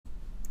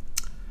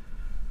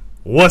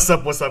What's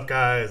up,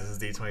 guys? This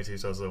is D22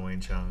 Sozo Wayne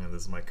Chung, and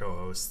this is my co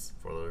host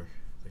for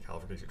the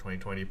California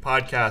 2020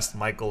 podcast,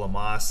 Michael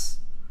Lamas.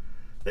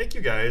 Thank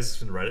you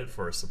guys in Reddit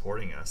for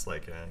supporting us. I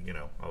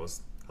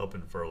was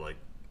hoping for like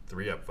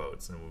 3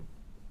 upvotes, and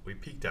we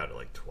peaked out at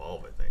like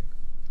 12, I think.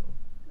 So,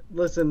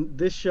 Listen,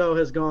 this show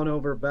has gone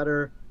over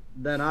better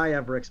than I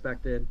ever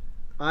expected.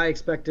 I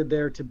expected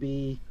there to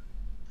be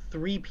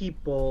three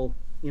people,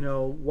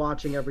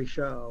 watching every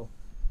show.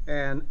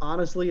 And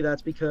honestly,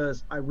 that's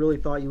because I really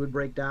thought you would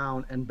break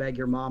down and beg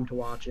your mom to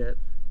watch it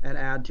and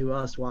add to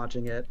us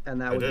watching it,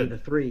 and that I would be did. the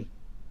three. I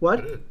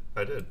What? did.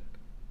 I did.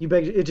 You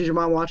begged, did your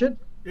mom watch it?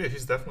 Yeah,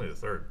 she's definitely the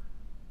third.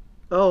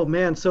 Oh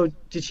man, so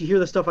did she hear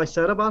the stuff I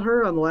said about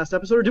her on the last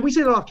episode? Or did we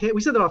say that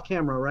we said that off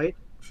camera, right?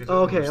 She Oh,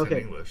 doesn't okay, understand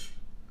okay. English.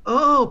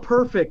 Oh,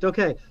 perfect.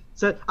 Okay.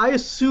 So I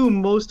assume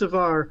most of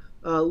our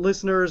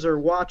listeners or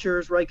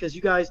watchers, right? Because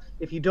you guys,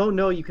 if you don't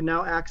know, you can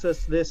now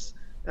access this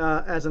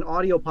as an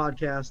audio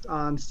podcast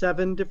on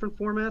 7 different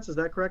formats. Is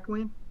that correct,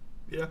 Wayne?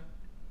 Yeah.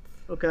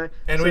 Okay.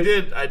 And So,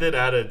 I did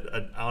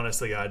add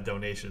honestly a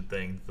donation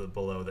thing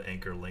below the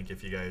anchor link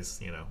if you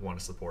guys, want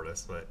to support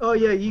us. But, oh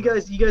yeah, you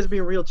guys are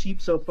being real cheap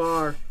so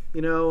far.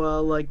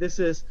 Like this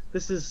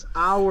is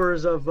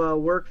hours of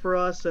work for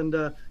us,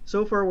 and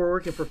so far we're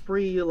working for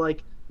free,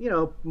 like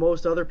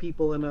most other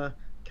people in a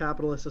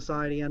capitalist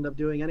society end up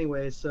doing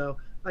anyways. So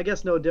I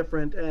guess no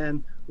different.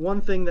 And one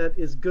thing that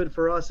is good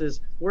for us is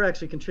we're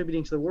actually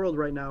contributing to the world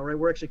right now, right?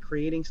 We're actually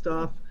creating yeah,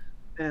 stuff,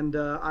 and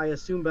I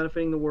assume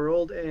benefiting the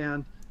world.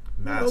 And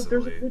there's a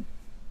massively. good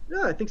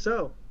yeah, I think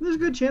so. There's a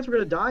good chance we're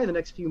going to die in the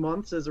next few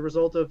months as a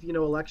result of,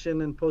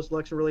 election and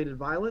post-election related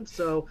violence.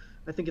 So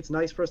I think it's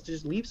nice for us to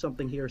just leave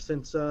something here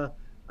since,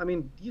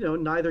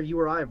 neither you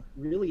or I have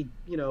really,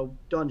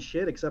 done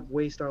shit except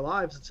waste our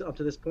lives up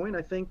to this point.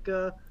 I think,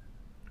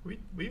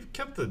 We've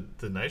kept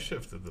the night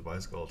shift of the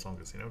bicycle at Tom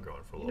Casino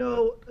going for a you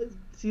little bit. know, uh,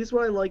 see, this is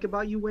what I like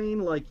about you, Wayne.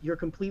 Like, you're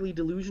completely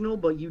delusional,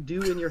 but you do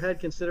in your head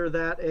consider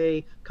that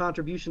a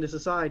contribution to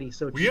society.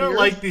 So We are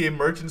like cheers. the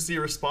emergency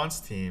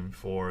response team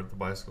for the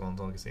bicycle and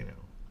Tom Casino.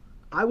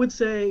 I would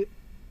say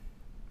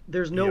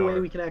there's no We way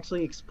are. we can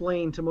actually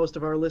explain to most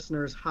of our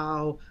listeners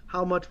how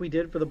much we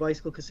did for the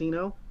bicycle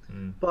casino,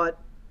 Mm. but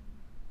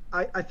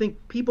I think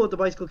people at the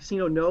bicycle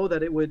casino know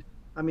that it would.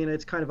 I mean,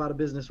 it's kind of out of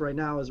business right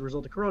now as a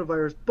result of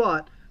coronavirus,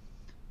 but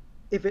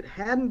if it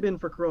hadn't been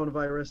for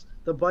coronavirus,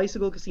 the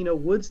bicycle casino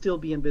would still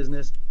be in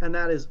business, and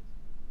that is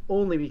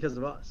only because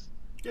of us.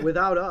 Yeah.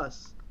 Without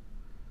us,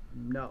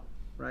 no,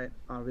 right?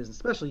 Out of business,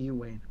 especially you,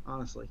 Wayne,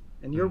 honestly.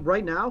 And you're Mm.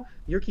 right now,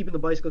 you're keeping the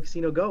bicycle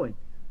casino going.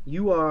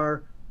 You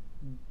are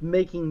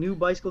making new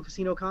bicycle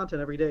casino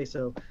content every day.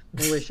 So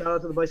anyway, shout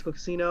out to the bicycle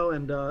casino,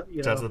 and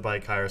Shout out to the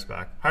bike hires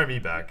back. Hire me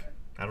back.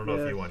 I don't know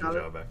if yeah, you want your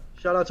job back.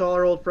 shout out to all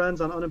our old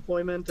friends on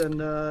unemployment, and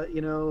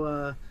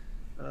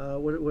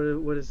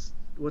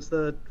what's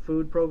the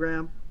food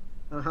program?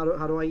 How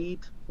do I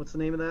eat? What's the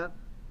name of that?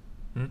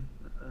 Hmm?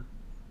 Uh,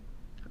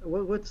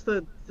 what's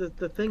the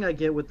thing I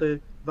get with the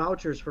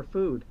vouchers for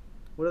food?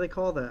 What do they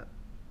call that?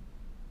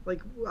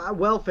 Like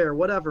welfare,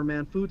 whatever,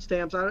 man. Food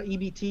stamps. I don't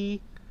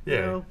EBT. You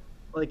Yeah. know,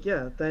 like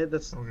yeah,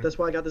 that's Okay. that's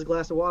why I got this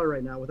glass of water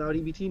right now. Without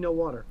EBT, no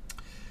water.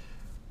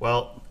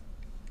 Well,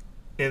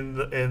 in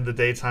the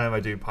daytime, I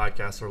do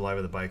podcasts or live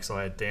at the bike. So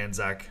I had Dan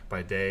Zach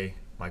by day,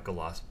 Michael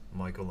Lamas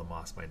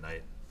by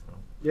night. So.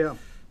 Yeah,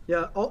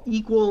 yeah. All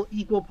equal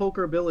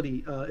poker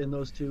ability in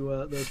those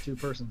two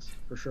persons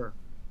for sure.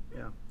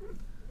 Yeah.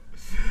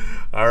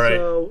 All right.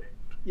 So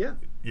yeah,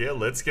 Yeah,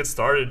 let's get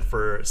started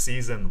for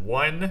season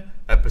 1,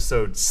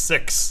 episode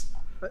 6.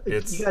 You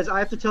It's guys, I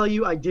have to tell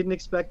you, I didn't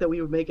expect that we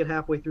would make it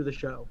halfway through the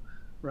show.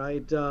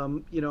 Right.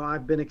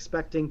 I've been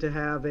expecting to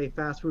have a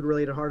fast food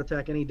related heart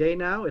attack any day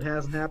now. It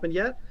hasn't happened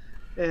yet,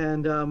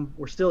 and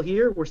we're still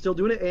here. We're still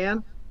doing it.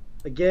 And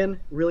again,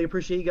 really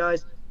appreciate you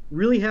guys.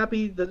 Really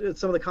happy that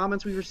some of the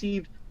comments we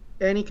received.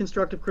 Any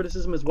constructive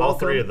criticism is all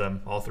three of welcome.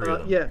 them. All three of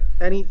them. Yeah,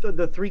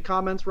 the 3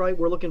 comments, right?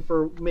 We're looking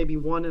for maybe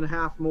one and a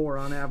half more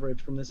on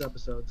average from this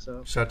episode.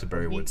 So Shout out to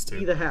Barry be Woods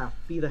be too. the half,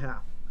 be the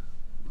half.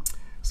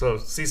 So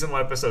season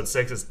 1, episode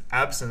 6 is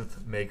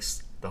absinthe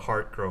makes the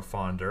heart grow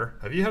fonder.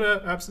 Have you had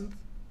a absinthe?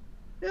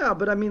 Yeah,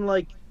 but I mean,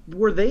 like,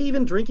 were they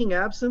even drinking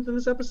absinthe in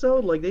this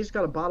episode? Like, they just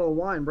got a bottle of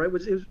wine, right?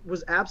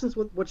 Was absinthe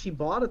what she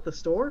bought at the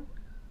store?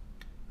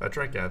 I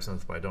drank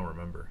absinthe, but I don't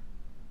remember.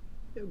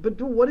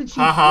 But what did she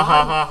Ha ha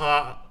ha buy? ha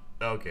ha.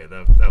 Okay,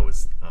 that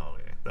was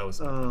okay. That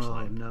was my Oh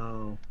punchline.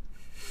 no,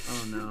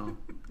 oh no.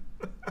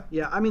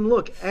 Yeah, I mean,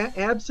 look,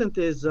 absinthe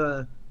is.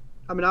 I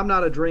mean, I'm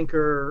not a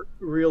drinker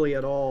really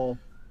at all,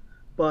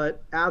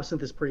 but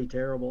absinthe is pretty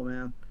terrible,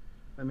 man.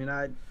 I mean,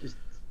 I just,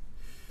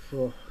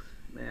 oh,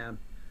 man.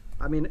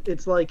 I mean,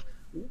 it's like,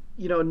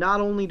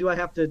 not only do I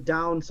have to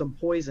down some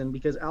poison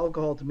because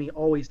alcohol to me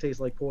always tastes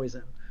like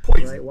poison,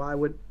 right? Poison. Why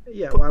would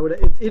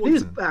it is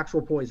Poison.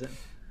 actual poison.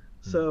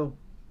 Hmm. So,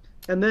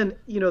 and then,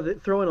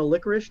 throw in a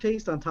licorice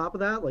taste on top of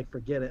that, like,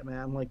 forget it,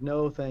 man. Like,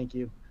 no, thank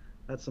you.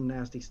 That's some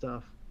nasty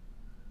stuff.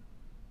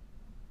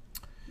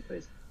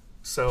 Anyways,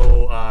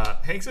 So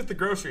Hank's at the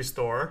grocery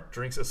store,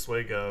 drinks a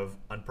swig of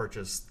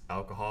unpurchased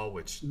alcohol,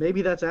 which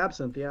Maybe that's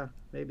absinthe. Yeah,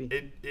 maybe.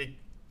 it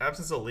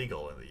absinthe is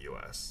illegal in the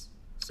U.S.,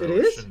 so It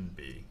it is? shouldn't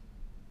be.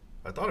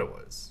 I thought it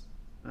was.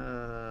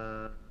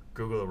 Uh,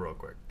 Google it real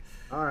quick.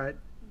 all right.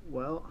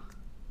 Well,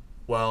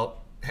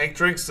 Well, Hank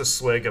drinks a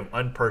swig of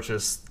an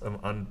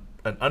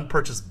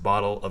unpurchased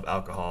bottle of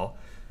alcohol.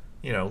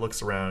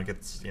 Looks around,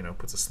 gets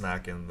puts a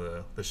snack in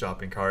the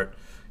shopping cart,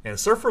 and a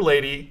surfer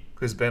lady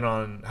who's been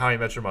on How I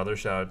Met Your Mother,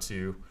 shout out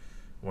to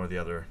one of the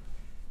other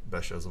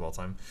best shows of all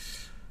time,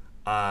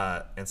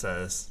 and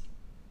says,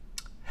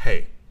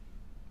 "Hey,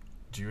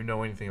 do you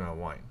know anything about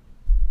wine?"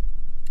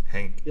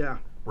 Hank yeah,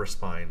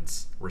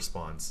 responds,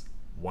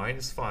 "Wine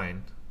is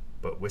fine,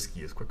 but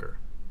whiskey is quicker."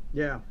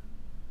 yeah,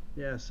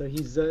 yeah. So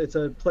he's it's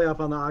a playoff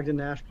on the Ogden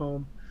Nash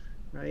poem,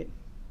 right?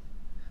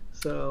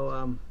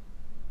 So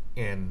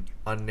And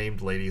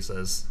unnamed lady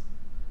says,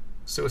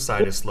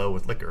 "Suicide is slow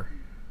with liquor."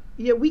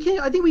 yeah, we can.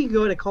 I think we can go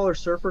ahead and call her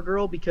Surfer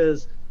Girl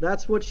because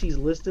that's what she's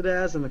listed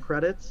as in the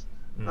credits.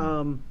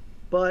 Mm.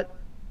 But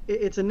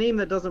it's a name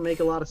that doesn't make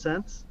a lot of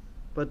sense.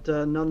 But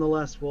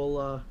nonetheless,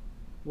 we'll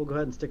go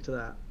ahead and stick to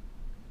that.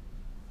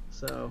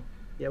 So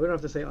yeah, we don't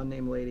have to say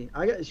unnamed lady.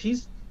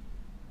 She's.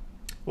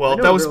 Well, I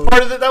know that was girl-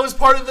 part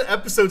of the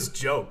episode's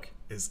joke.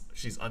 Is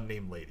she's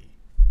unnamed lady?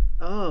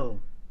 Oh,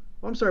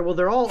 well, I'm sorry. Well,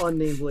 they're all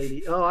unnamed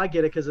lady. Oh, I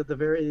get it because at the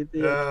very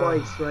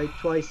twice, right?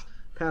 Twice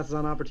passes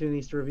on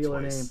opportunities to reveal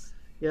her name. Twice.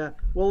 Yeah.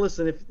 Well,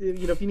 listen, if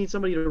you need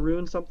somebody to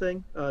ruin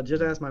something,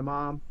 just ask my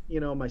mom.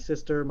 My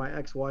sister, my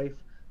ex-wife.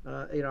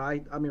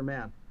 I'm your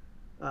man.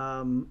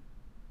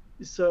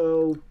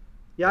 So,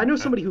 yeah, I know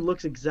somebody who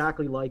looks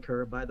exactly like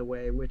her, by the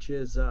way, which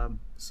is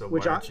So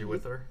which why aren't you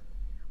with her?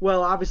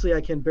 well, obviously,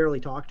 I can barely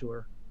talk to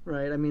her,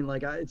 right? I mean,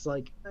 like, it's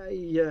like,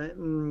 yeah,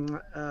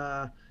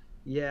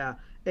 yeah.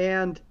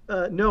 And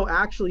no,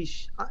 actually,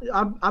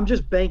 I'm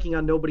just banking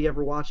on nobody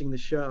ever watching the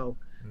show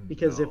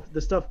because No. if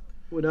the stuff,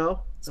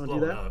 no, It's don't do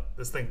blowing that. up.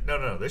 This thing,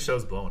 no. This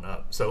show's blowing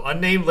up. So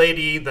unnamed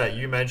lady that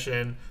you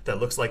mentioned that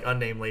looks like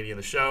unnamed lady in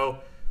the show.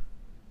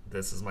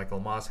 This is Michael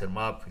Moss. Hit him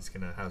up. He's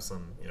gonna have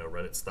some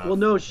Reddit stuff. Well,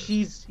 no,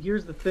 here's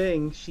the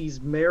thing.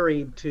 She's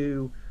married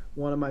to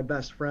one of my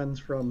best friends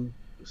from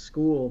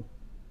school.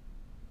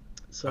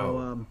 So,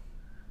 Oh.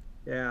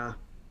 yeah,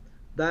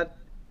 that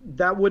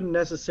wouldn't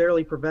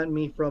necessarily prevent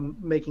me from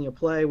making a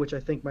play, which I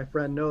think my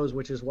friend knows,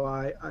 which is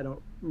why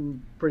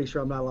I'm pretty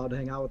sure I'm not allowed to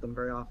hang out with them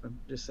very often.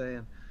 Just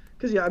saying,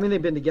 because yeah, I mean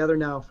they've been together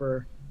now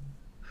for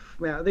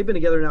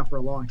a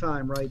long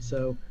time, right?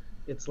 So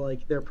it's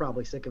like they're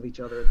probably sick of each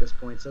other at this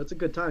point. So it's a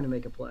good time to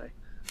make a play.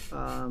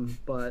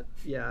 But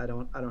yeah, I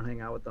don't hang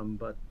out with them.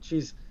 But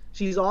she's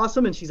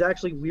awesome, and she's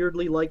actually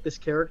weirdly like this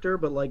character,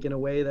 but like in a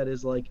way that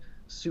is like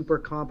super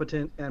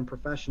competent and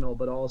professional,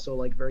 but also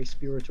like very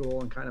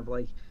spiritual and kind of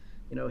like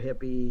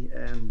hippie.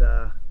 And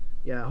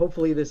yeah,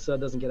 hopefully this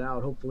doesn't get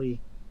out. Hopefully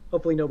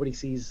nobody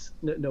sees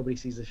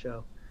the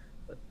show.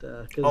 But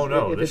Oh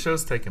no, this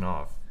show's taken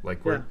off.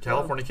 Like Yeah,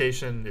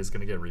 Californication is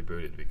gonna get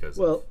rebooted because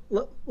well,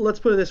 let's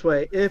put it this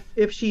way: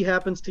 if she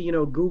happens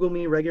to Google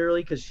me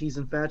regularly because she's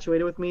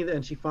infatuated with me,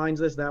 and she finds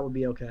this, that would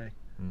be okay.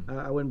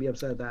 I wouldn't be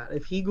upset at that.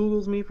 If he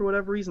Googles me for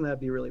whatever reason, that'd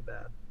be really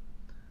bad.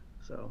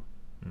 So,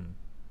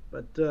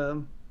 but I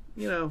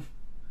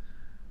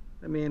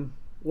mean,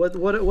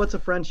 what's a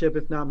friendship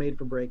if not made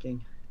for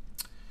breaking?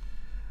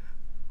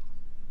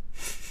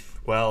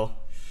 well,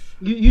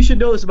 You should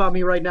know this about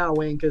me right now,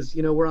 Wayne, because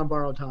we're on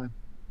borrowed time.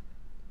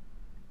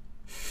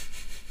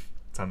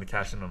 time to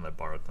cash in on that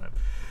borrowed time.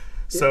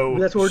 So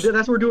that's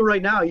what we're doing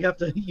right now. You have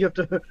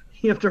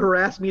to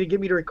harass me to get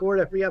me to record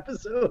every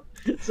episode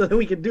so that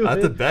we can do I have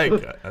it. to beg.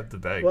 I have to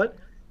beg. What?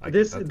 I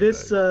This have to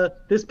beg.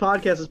 this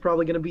podcast is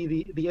probably going to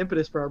be the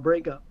impetus for our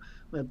breakup.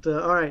 But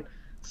all right,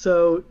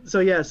 so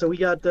we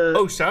got the.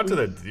 Oh, shout out to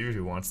the dude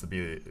who wants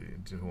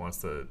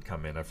to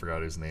come in. I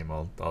forgot his name.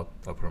 I'll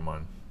put him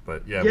on.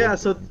 But yeah. Yeah,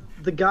 so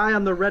the guy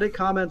on the Reddit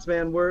comments,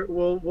 man,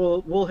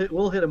 we'll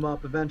hit him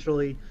up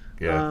eventually.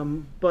 Yeah.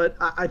 But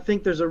I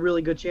think there's a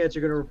really good chance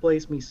you're going to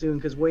replace me soon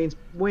because Wayne's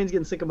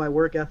getting sick of my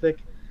work ethic.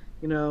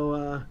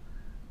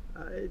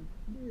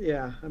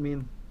 Yeah, I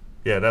mean.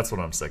 Yeah, that's what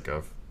I'm sick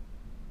of.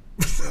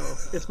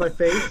 It's my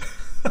face.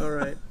 All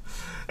right.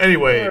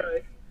 Anyway, All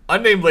right.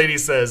 unnamed lady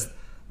says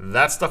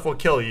that stuff will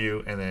kill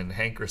you, and then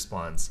Hank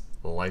responds,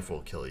 "Life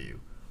will kill you."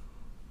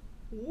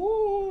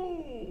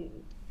 Woo!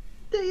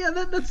 Yeah,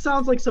 that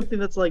sounds like something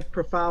that's like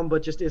profound,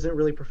 but just isn't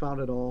really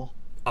profound at all.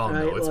 Oh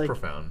right? no, it's Like,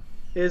 profound.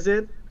 Is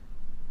it?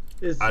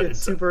 It's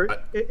super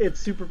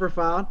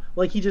profound.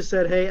 Like he just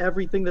said, hey,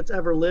 everything that's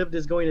ever lived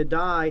is going to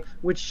die,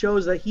 which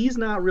shows that he's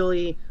not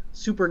really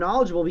super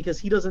knowledgeable because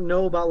he doesn't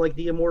know about like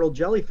the immortal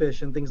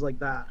jellyfish and things like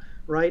that,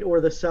 right?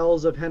 Or the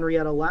cells of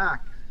Henrietta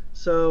Lack.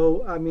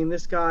 So I mean,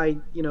 this guy,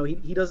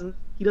 he doesn't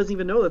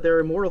even know that there are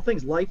immortal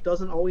things. Life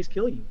doesn't always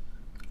kill you.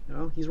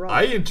 He's wrong.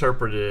 I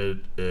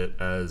interpreted it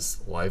as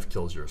life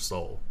kills your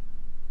soul.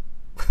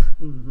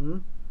 Mm-hmm.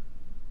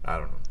 I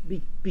don't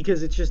know.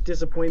 Because it's just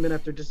disappointment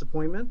after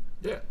disappointment.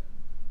 Yeah.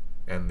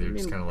 And they're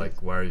just kind of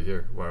like, why are you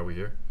here? Why are we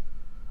here?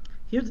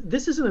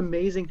 this is an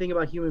amazing thing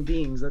about human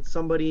beings, that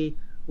somebody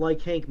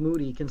like Hank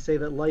Moody can say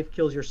that life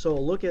kills your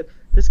soul. Look at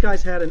this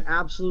guy's had an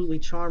absolutely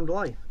charmed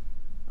life.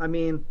 I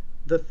mean,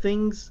 the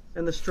things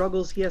and the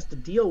struggles he has to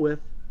deal with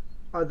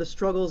are the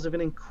struggles of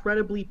an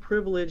incredibly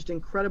privileged,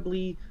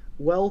 incredibly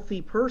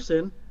wealthy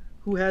person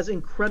who has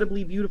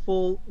incredibly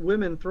beautiful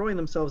women throwing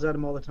themselves at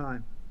him all the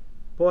time.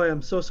 Boy,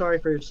 I'm so sorry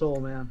for your soul,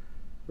 man.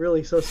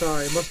 Really so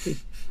sorry. It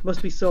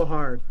must be so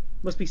hard.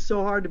 Must be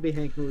so hard to be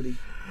Hank Moody.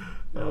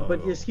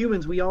 But as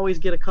humans, we always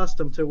get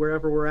accustomed to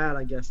wherever we're at,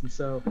 I guess. And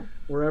so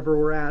wherever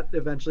we're at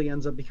eventually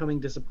ends up becoming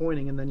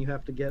disappointing. And then you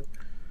have to get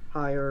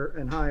higher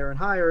and higher and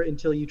higher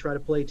until you try to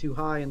play too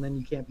high, and then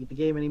you can't beat the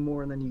game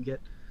anymore. And then you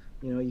get,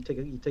 you take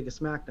a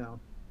smackdown.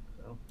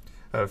 So.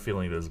 I have a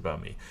feeling it is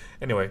about me.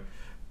 Anyway.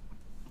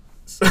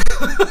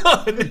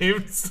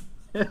 Names.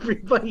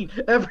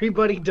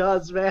 Everybody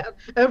does, man.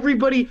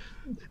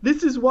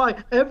 This is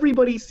why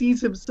everybody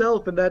sees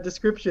himself in that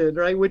description,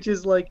 right? Which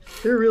is like,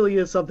 there really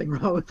is something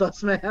wrong with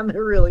us, man.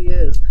 There really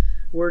is.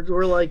 We're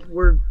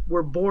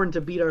born to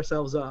beat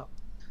ourselves up.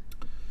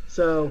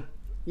 So,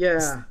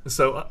 yeah.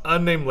 So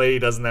unnamed lady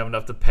doesn't have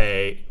enough to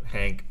pay.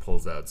 Hank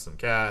pulls out some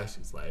cash.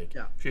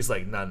 She's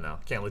like, no,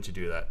 can't let you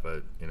do that.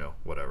 But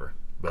whatever.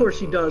 Of course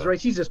she does, right?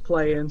 She's just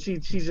playing.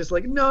 She's just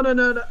like, no.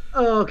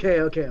 Oh, okay.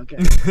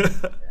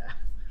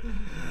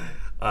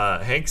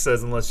 Hank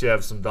says, unless you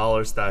have some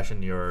dollars stashed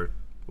in your,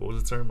 what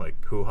was the term, like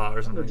hoo-ha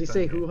or something. Did he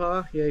say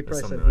hoo-ha? Yeah, he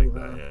probably said something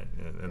hoo-ha. like that.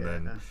 Yeah. And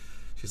then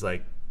she's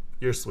like,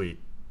 "You're sweet,"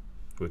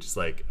 which is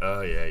like, "Oh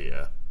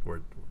yeah,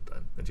 we're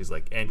done." And she's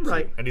like, "And cute."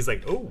 Right. And he's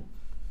like, "Oh,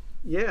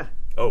 yeah,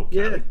 oh,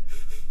 yeah."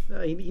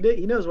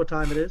 He knows what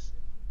time it is.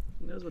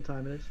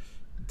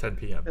 10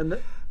 p.m.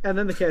 And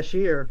then the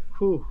cashier,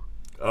 whew.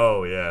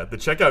 Oh yeah, the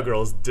checkout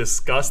girl is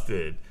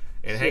disgusted.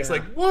 And Hank's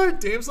like, "What?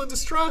 Damsel in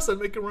distress, I'd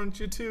make it run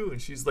to you too." And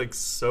she's like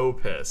so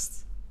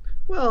pissed.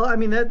 Well, I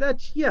mean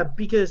that's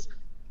because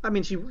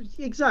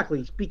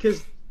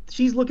because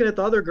she's looking at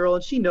the other girl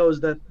and she knows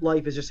that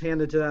life is just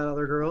handed to that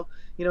other girl.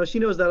 She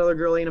knows that other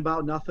girl ain't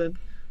about nothing,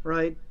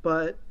 right?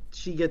 But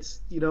she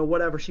gets,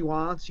 whatever she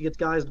wants. She gets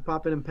guys to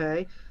pop in and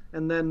pay.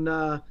 And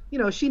then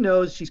she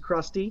knows she's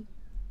crusty,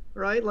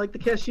 right? Like the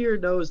cashier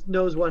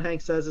knows what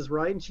Hank says is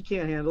right, and she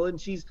can't handle it, and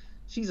she's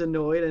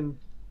annoyed, and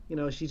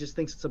she just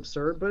thinks it's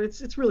absurd, but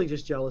it's really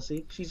just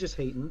jealousy. She's just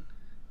hating,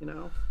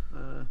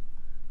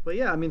 but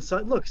yeah, I mean,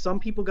 some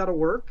people got to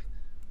work,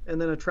 and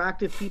then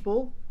attractive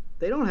people,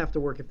 they don't have to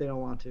work if they don't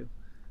want to.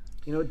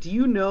 Do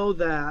you know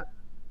that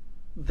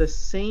the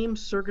same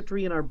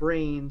circuitry in our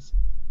brains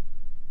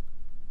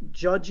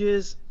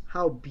judges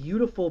how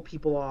beautiful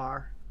people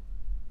are,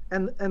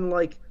 and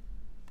like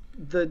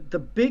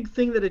the big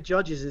thing that it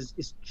judges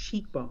is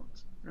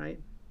cheekbones, right?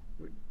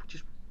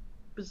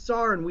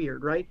 Bizarre and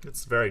weird, right?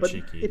 It's very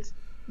cheeky.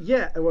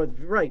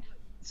 Right.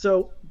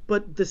 So,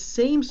 but the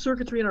same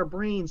circuitry in our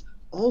brains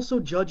also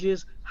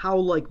judges how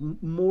like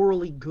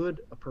morally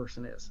good a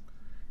person is,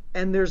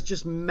 and there's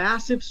just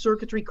massive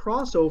circuitry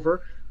crossover.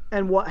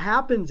 And what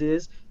happens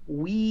is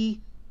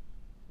we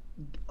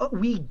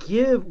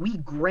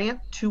grant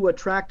to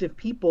attractive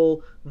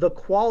people the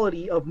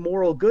quality of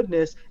moral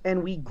goodness,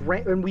 and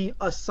we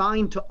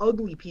assign to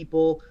ugly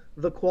people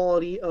the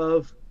quality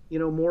of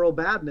moral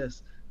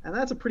badness. And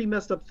that's a pretty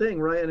messed up thing,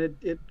 right? And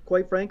it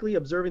quite frankly,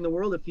 observing the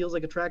world, it feels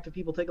like attractive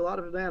people take a lot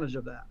of advantage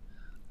of that,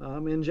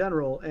 in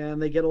general,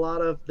 and they get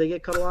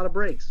cut a lot of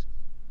breaks,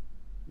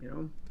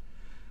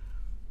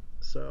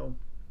 So,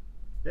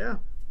 yeah,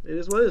 it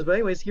is what it is. But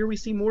anyways, here we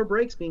see more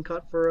breaks being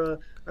cut for.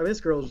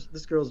 This girl's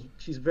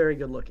she's very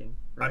good looking.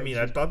 Right? I mean,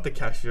 I thought the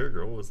cashier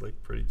girl was like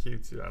pretty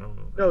cute too. I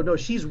don't know. No,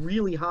 she's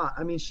really hot.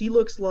 I mean, she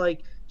looks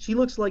like she's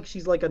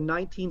like a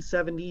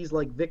 1970s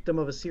like victim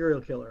of a serial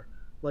killer.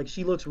 Like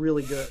she looks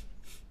really good.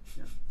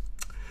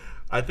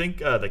 I think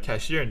the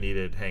cashier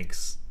needed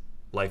Hank's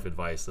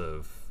advice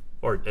of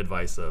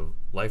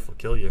life will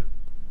kill you.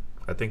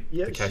 I think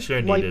the cashier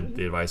needed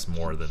the advice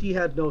more than she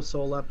had no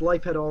soul left.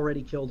 Life had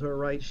already killed her,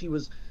 right? She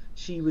was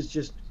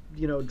just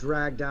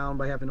dragged down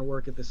by having to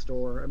work at the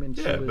store. I mean,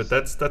 but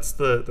that's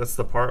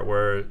the part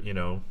where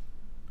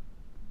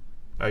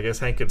I guess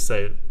Hank could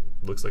say,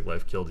 "Looks like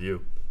life killed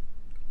you."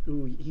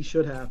 Ooh, he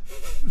should have.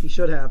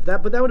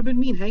 That, but that would have been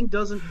mean. Hank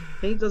doesn't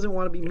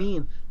want to be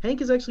mean.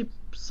 Hank is actually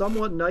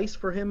somewhat nice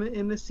for him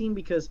in this scene,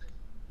 because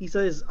he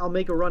says, "I'll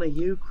make a run at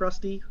you,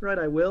 Krusty." Right,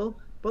 I will.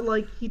 But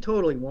like, he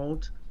totally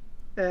won't.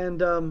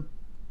 And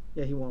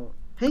he won't.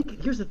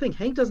 Hank. Here's the thing.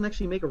 Hank doesn't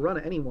actually make a run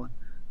at anyone.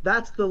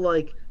 That's the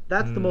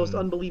most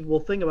unbelievable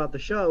thing about the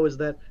show, is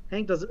that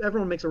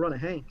everyone makes a run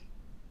at Hank,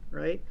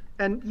 right?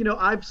 And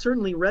I've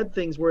certainly read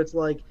things where it's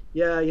like,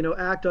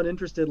 act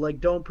uninterested, like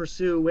don't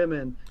pursue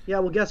women. Yeah,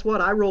 well, guess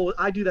what?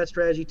 I do that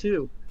strategy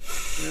too.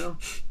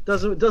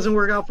 Doesn't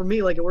work out for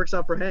me like it works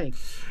out for Hank.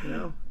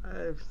 So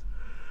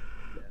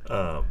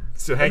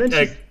Hank, go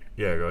ahead.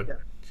 Yeah.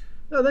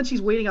 No, then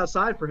she's waiting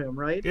outside for him,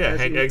 right? Yeah,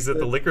 Hank exits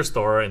the liquor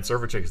store and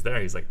server chick is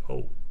there. He's like,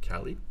 "Oh,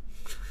 Callie."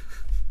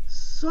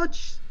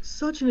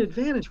 Such an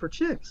advantage for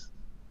chicks.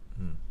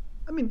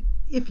 I mean,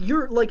 if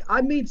you're like,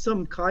 I made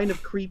some kind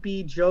of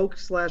creepy joke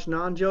slash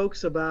non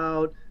jokes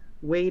about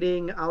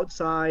waiting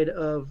outside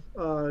of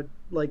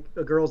like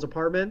a girl's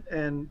apartment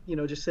and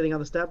just sitting on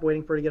the step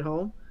waiting for her to get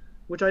home,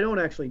 which I don't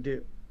actually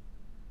do.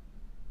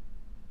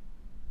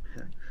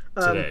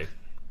 Um,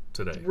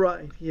 Today.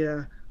 right?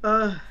 Yeah.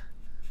 I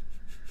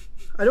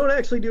don't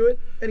actually do it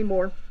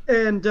anymore,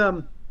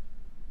 and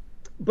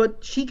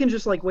but she can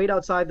just like wait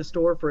outside the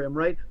store for him,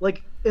 right?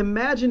 Like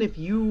imagine if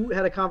you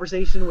had a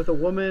conversation with a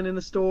woman in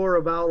the store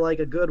about like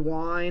a good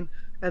wine,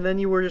 and then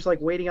you were just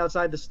like waiting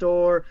outside the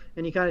store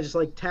and you kind of just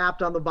like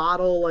tapped on the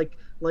bottle like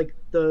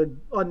the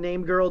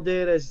unnamed girl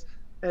did as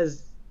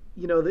as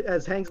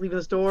Hank's leaving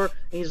the store, and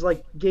he just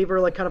like gave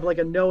her like kind of like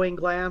a knowing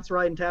glance,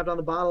 right, and tapped on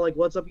the bottle like,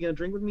 what's up, you gonna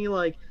drink with me?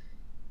 Like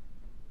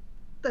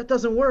that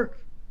doesn't work.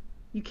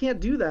 You can't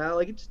do that.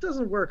 Like it just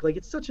doesn't work. Like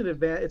it's such an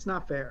advantage. It's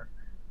not fair,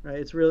 right?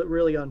 It's really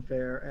really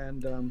unfair.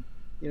 And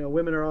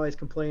women are always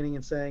complaining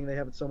and saying they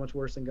have it so much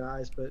worse than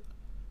guys, but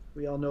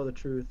we all know the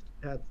truth.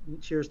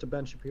 Cheers to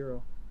Ben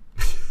Shapiro.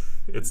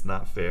 It's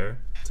not fair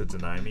to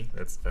deny me.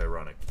 That's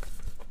ironic.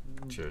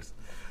 Cheers.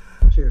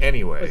 Cheers.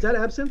 Anyway, is that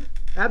absinthe?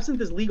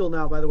 Absinthe is legal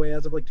now, by the way,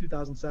 as of like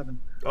 2007.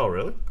 Oh,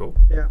 really? Cool.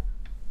 Yeah.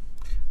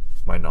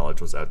 My knowledge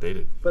was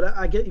outdated.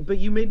 But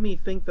you made me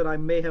think that I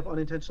may have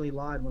unintentionally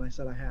lied when I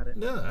said I had it.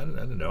 Yeah, I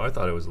didn't know. I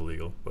thought it was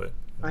illegal, but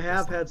I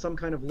have had some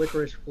kind of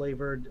licorice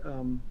flavored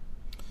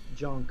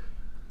junk.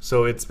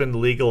 So it's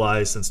been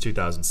legalized since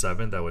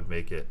 2007. That would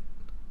make it,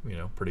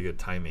 pretty good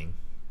timing.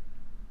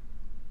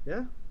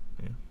 Yeah.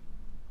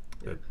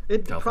 Yeah.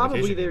 It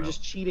probably they're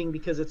just cheating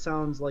because it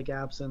sounds like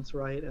absinthe,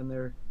 right? And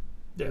they're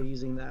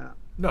using that.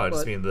 No, I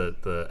just mean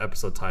the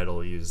episode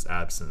title used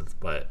absinthe,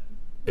 but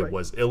it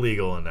was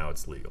illegal and now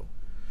it's legal.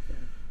 Yeah.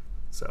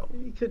 So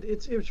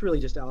it's really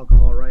just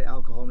alcohol, right?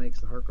 Alcohol makes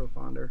the heart grow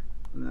fonder,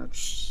 and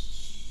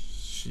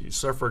that's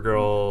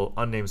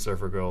unnamed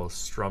surfer girl,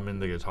 strumming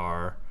the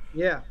guitar.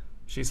 Yeah.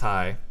 She's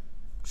high.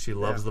 She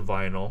loves the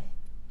vinyl.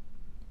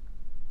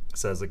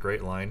 Says a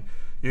great line.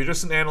 You're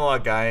just an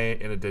analog guy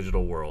in a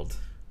digital world,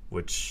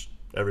 which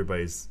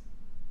everybody's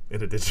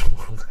in a digital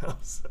world now.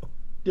 So.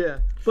 Yeah,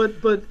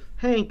 but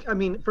Hank, I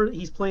mean,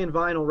 he's playing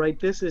vinyl, right?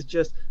 This is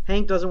just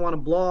Hank doesn't want to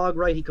blog,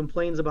 right? He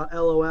complains about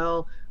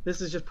LOL. This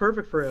is just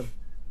perfect for him.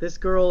 This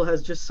girl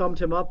has just summed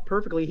him up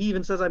perfectly. He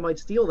even says I might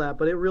steal that,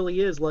 but it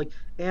really is like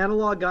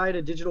analog guy in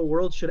a digital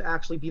world should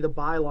actually be the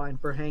byline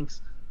for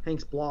Hank's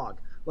blog.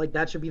 Like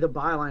that should be the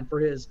byline for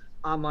his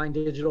online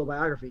digital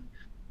biography.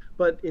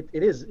 But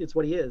it's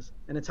what he is,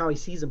 and it's how he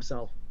sees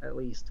himself, at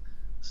least.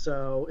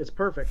 So it's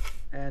perfect.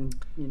 And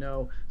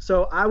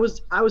so I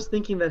was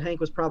thinking that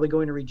Hank was probably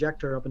going to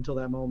reject her up until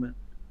that moment.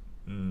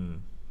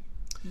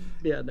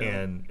 Yeah, no.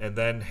 And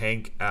then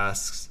Hank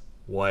asks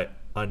what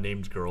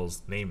unnamed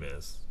girl's name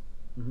is.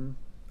 Mm-hmm.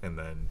 And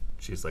then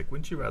she's like,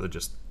 wouldn't you rather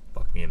just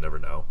fuck me and never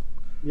know?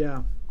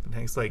 Yeah. And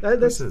Hank's like,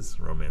 this is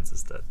romance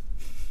is dead.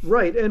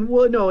 Right. And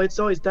well, no, it's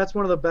always, that's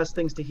one of the best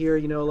things to hear,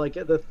 like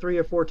the 3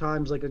 or 4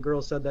 times like a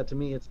girl said that to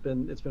me, it's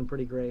been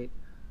pretty great.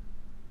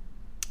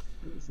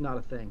 It's not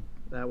a thing.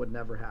 That would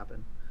never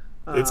happen.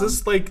 It's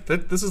just like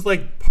this is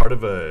like part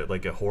of a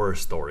horror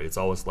story. It's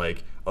always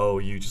like, oh,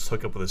 you just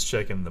hook up with this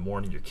chick and in the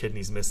morning your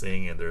kidney's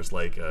missing and there's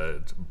like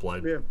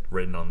blood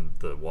written on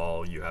the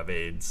wall. You have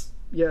AIDS.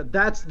 Yeah,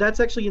 that's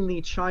actually in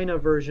the China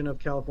version of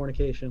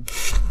Californication.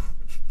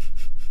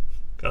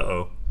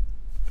 Uh-oh.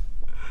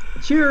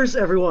 Cheers,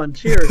 everyone.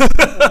 Cheers.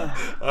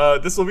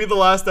 This will be the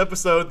last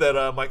episode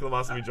that Michael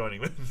Amos will be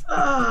joining with.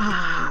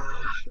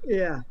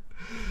 Yeah.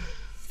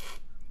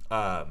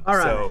 All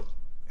right. So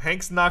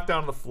Hank's knocked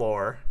on the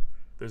floor.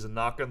 There's a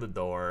knock on the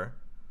door.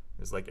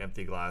 There's like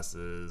empty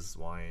glasses,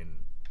 wine,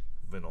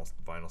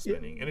 vinyl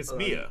spinning, and it's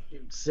Mia.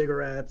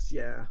 Cigarettes,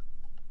 yeah.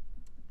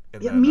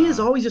 And then, Mia's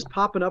always just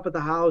popping up at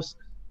the house.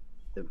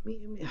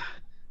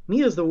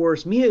 Mia's the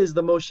worst. Mia is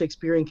the most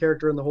Shakespearean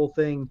character in the whole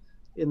thing,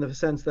 in the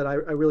sense that I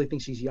really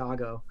think she's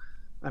Iago.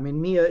 I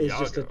mean, Mia is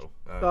just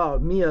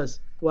Mia's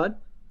what?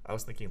 I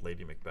was thinking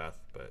Lady Macbeth,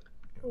 but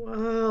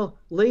well,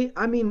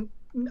 I mean,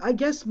 I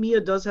guess Mia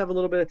does have a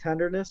little bit of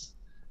tenderness.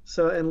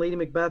 And Lady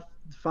Macbeth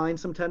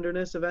finds some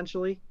tenderness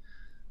eventually.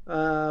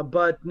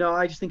 But no,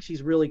 I just think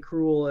she's really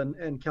cruel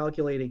and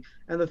calculating.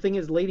 And the thing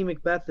is, Lady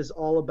Macbeth is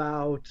all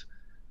about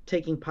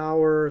taking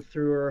power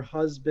through her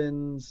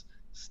husband's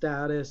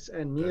status,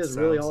 and Mia's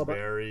really all about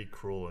very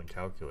cruel and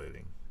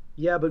calculating.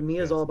 Yeah, but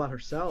Mia's all about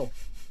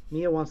herself.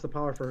 Mia wants the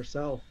power for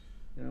herself,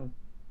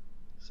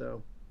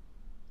 So,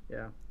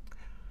 yeah.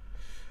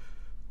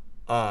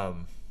 I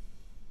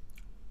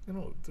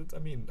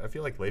mean, I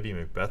feel like Lady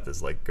Macbeth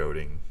is like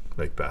goading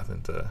Macbeth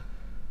into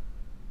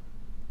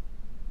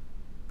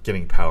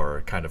getting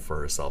power kind of for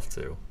herself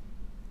too.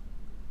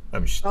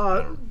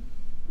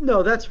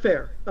 No, that's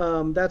fair.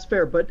 That's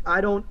fair, but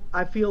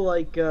I feel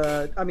like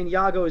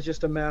Iago is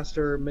just a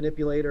master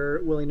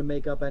manipulator, willing to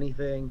make up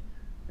anything.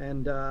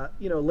 And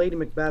Lady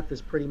Macbeth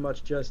is pretty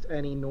much just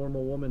any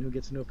normal woman who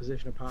gets into a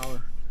position of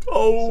power.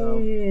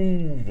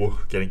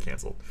 Getting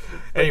canceled.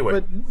 Anyway.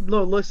 But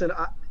no, listen,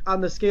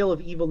 on the scale of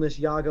evilness,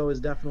 Iago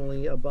is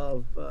definitely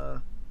above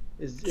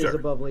is Sure.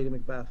 above Lady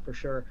Macbeth for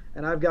sure.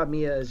 And I've got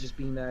Mia as just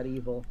being that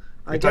evil.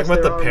 Are I you guess talking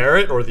about there the are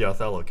parrot or the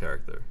Othello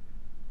character?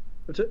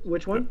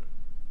 which one?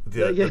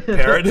 The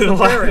parrot in The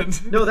Aladdin.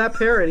 parrot. No, that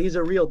parrot. He's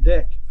a real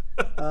dick.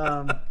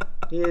 Um,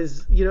 he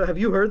is. You know, have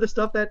you heard the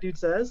stuff that dude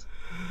says?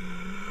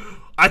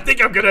 I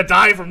think I'm gonna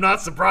die from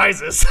not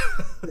surprises.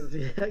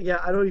 Yeah,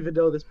 I don't even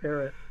know this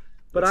parrot,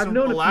 but It's I've from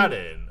known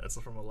Aladdin. That's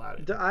from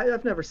Aladdin.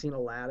 I've never seen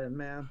Aladdin,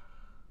 man.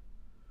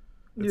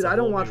 It's Dude, a I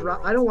don't whole watch new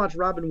world. I don't watch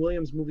Robin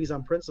Williams movies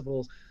on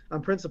principle,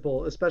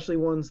 especially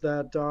ones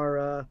that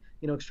are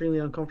extremely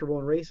uncomfortable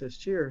and racist.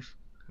 Cheers.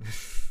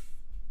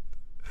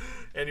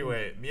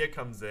 Anyway, Mia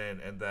comes in,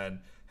 and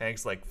then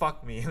Hank's like,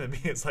 "Fuck me," and then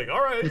Mia's like,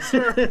 "All right,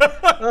 sure."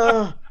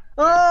 Oh,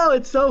 oh,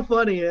 it's so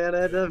funny, man.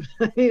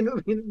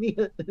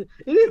 It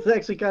is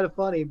actually kind of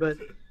funny, but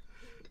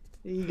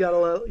you gotta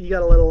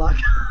let a lot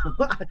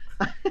go.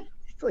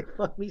 It's like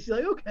fuck me. She's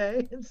like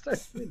okay, and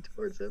starts moving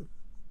towards him.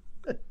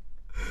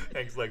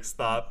 Hank's like,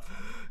 "Stop."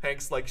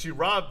 Hank's like, "She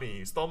robbed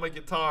me, stole my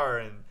guitar,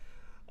 and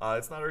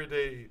it's not every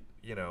day,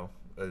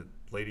 a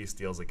lady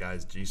steals a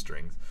guy's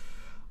g-strings."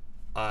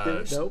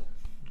 Nope.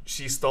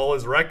 She stole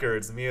his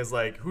records. Mia's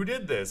like, "Who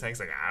did this?" Hank's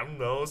like, "I don't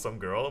know, some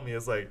girl."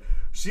 Mia's like,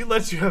 "She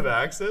lets you have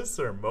access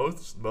to her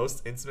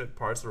most intimate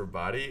parts of her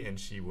body, and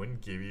she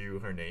wouldn't give you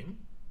her name."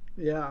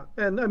 Yeah,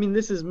 and I mean,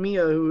 this is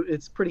Mia, who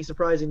it's pretty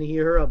surprising to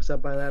hear her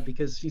upset by that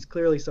because she's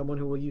clearly someone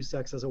who will use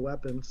sex as a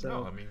weapon. No,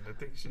 So, I mean, I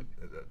think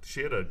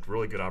she had a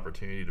really good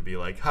opportunity to be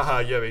like, "Haha,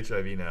 you have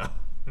HIV now."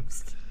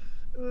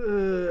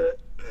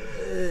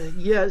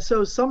 yeah.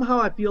 So somehow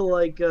I feel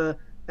like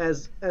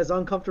as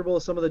uncomfortable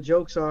as some of the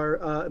jokes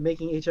are,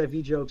 making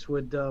HIV jokes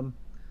would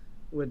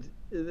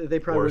they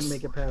probably Worse. wouldn't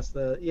make it past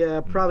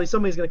the probably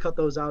somebody's gonna cut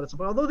those out at some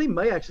point. Although they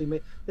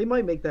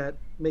might make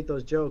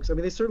those jokes. I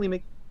mean, they certainly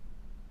make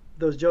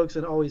those jokes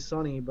in Always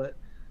Sunny, but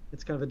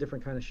it's kind of a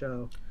different kind of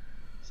show.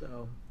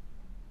 So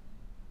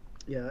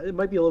yeah, it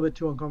might be a little bit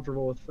too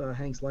uncomfortable with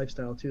Hank's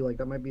lifestyle too. Like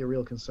that might be a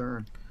real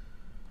concern.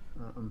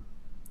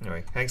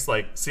 Anyway, Hank's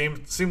like,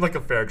 seemed like a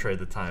fair trade at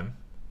the time.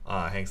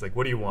 Hank's like,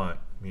 "What do you want?"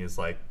 Mia's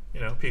like,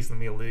 "Peace in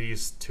the Middle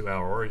East,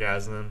 2-hour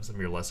orgasms, some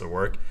of your lesser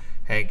work."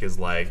 Hank is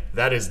like,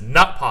 "That is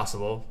not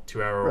possible.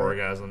 2-hour Right.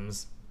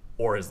 orgasms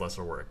or his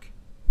lesser work."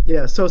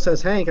 Yeah, so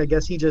says Hank. I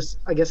guess he just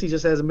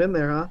hasn't been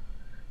there, huh?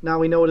 Now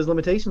we know what his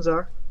limitations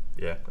are.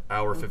 Yeah,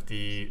 hour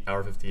 58.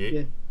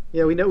 Yeah.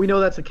 Yeah, we know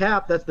that's the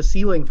cap. That's the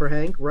ceiling for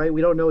Hank, right?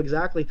 We don't know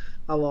exactly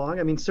how long.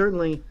 I mean,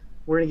 certainly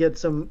we're gonna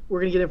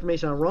get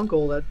information on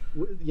Runkle that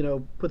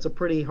puts a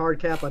pretty hard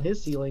cap on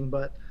his ceiling,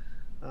 but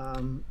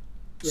yeah,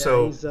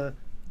 So, he's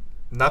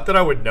not that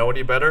I would know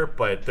any better,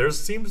 but there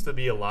seems to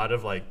be a lot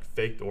of like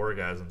faked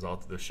orgasms all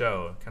through the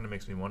show. It kind of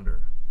makes me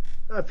wonder.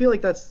 I feel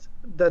like that's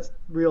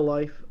real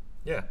life.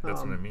 Yeah,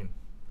 that's what I mean.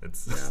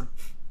 It's Yeah.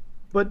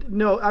 But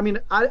no, I mean,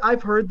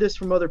 I've heard this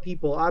from other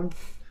people.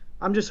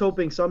 I'm just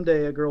hoping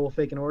someday a girl will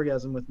fake an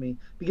orgasm with me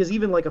because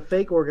even like a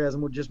fake orgasm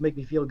would just make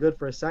me feel good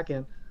for a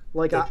second.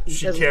 Like that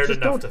she cared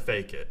enough to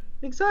fake it.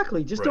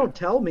 Exactly. Just Right. don't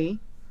tell me.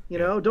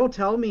 Don't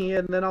tell me,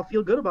 and then I'll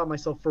feel good about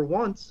myself for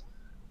once,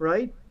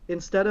 right?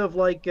 Instead of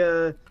like,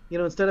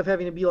 instead of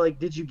having to be like,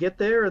 "Did you get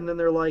there?" And then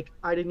they're like,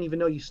 "I didn't even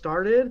know you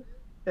started,"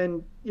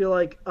 and you're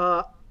like,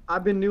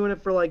 "I've been doing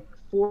it for like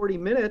 40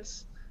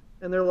 minutes,"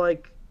 and they're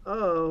like,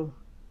 "Oh,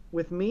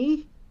 with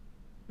me?"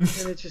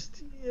 And it's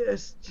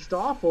just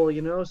awful,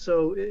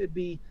 So it'd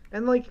be,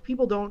 and like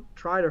people don't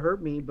try to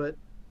hurt me, but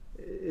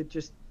it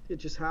just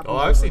happens. Oh,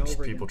 I've over seen and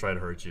over people again. try to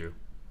hurt you.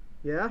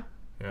 Yeah.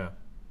 Yeah.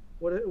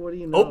 What do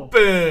you know?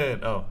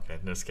 Open. Oh, okay.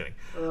 No, just kidding.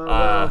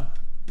 Well,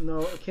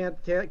 no,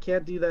 can't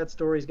do that.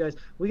 Stories, guys.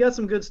 We got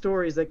some good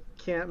stories that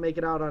can't make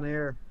it out on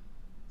air.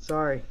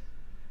 Sorry.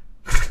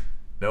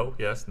 No.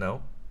 Yes.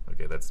 No.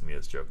 Okay, that's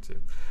Mia's joke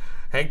too.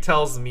 Hank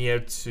tells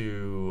Mia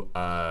to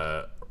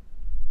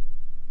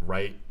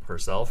write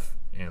herself,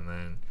 and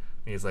then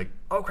Mia's like,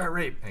 "Oh, crap,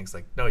 rape." Hank's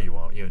like, "No, you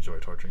won't. You enjoy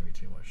torturing me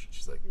too much."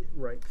 She's like,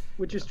 Right,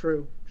 which is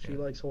true. She Yeah.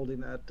 likes holding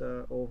that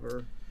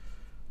over.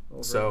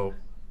 so.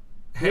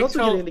 We Hank also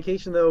get tell- an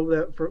indication though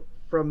that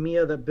from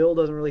Mia that Bill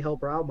doesn't really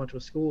help her out much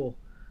with school.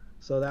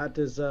 So that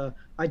is,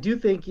 I do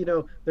think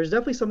there's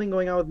definitely something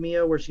going on with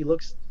Mia where she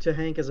looks to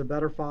Hank as a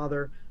better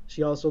father.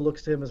 She also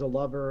looks to him as a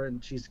lover,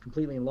 and she's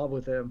completely in love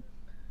with him.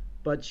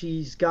 But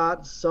she's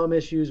got some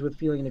issues with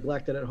feeling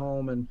neglected at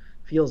home and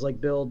feels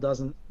like Bill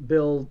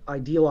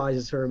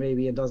idealizes her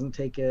maybe and doesn't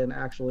take an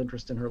actual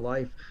interest in her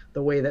life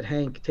the way that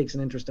Hank takes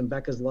an interest in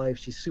Becca's life.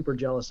 She's super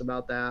jealous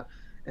about that,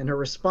 and her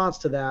response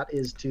to that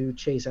is to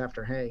chase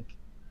after Hank,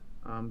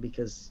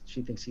 because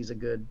she thinks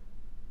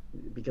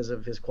because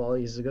of his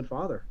qualities, he's a good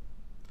father.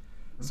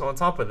 So on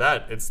top of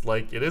that,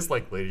 it is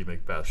like Lady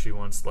Macbeth. She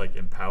wants to like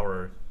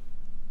empower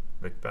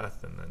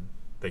Macbeth, and then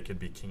they could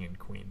be king and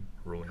queen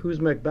ruling. Who's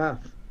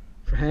Macbeth?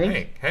 For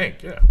Hank?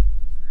 Hank, yeah,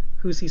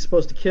 Who's he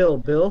supposed to kill?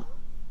 Bill?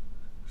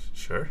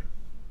 sure.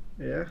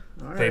 Yeah.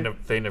 All right.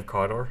 Thane of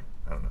Cawdor.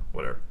 I don't know.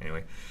 Whatever.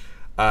 Anyway,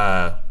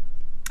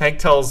 Hank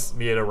tells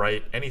Mia to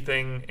write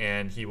anything,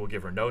 and he will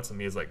give her notes. And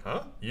Mia's like,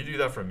 "Huh? You do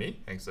that for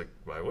me?" Hank's like,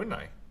 "Why wouldn't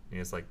I?"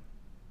 Mia's like,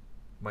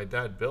 "My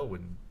dad, Bill,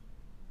 wouldn't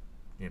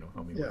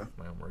help me Yeah. with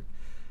my homework.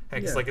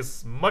 Hank's Yeah. like,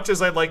 as much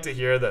as I'd like to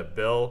hear that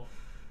Bill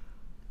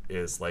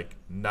is like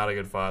not a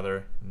good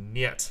father,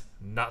 yet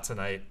not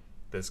tonight.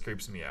 This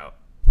creeps me out.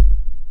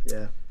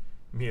 Yeah.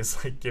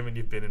 Mia's like, given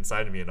you've been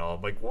inside of me and all,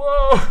 I'm like,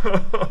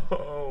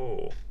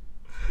 whoa.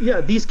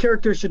 Yeah, these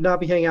characters should not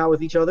be hanging out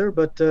with each other,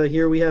 but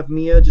here we have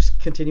Mia just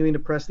continuing to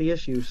press the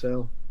issue.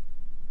 So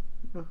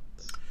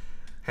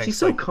Hank's she's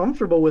so like,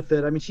 comfortable with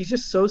it. I mean, she's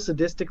just so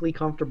sadistically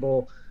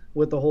comfortable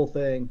with the whole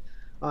thing.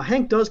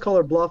 Hank does call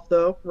her bluff,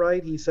 though,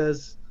 right? He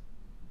says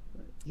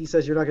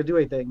you're not gonna do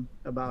anything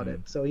about it.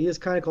 So he is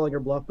kind of calling her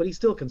bluff, but he's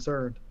still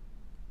concerned.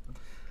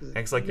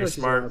 Hank's like, You you're know she's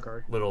a smart wild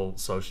card. little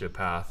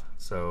sociopath.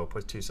 So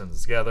put two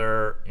sentences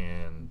together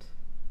and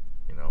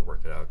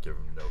work it out. Give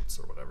him notes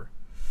or whatever.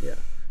 Yeah,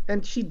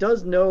 and she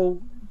does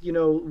know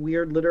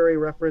weird literary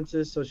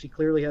references, so she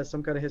clearly has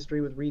some kind of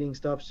history with reading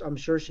stuff. I'm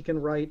sure she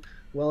can write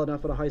well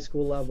enough at a high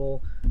school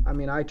level. I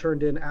mean, I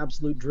turned in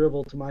absolute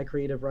drivel to my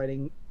creative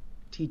writing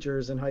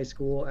teachers in high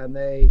school, and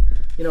they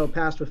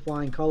passed with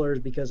flying colors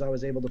because I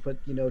was able to put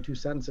two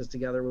sentences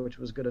together, which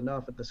was good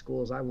enough at the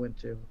schools I went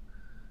to.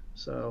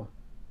 So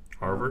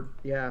Harvard?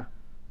 yeah.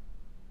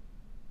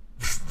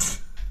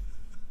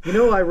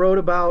 I wrote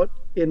about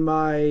in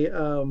my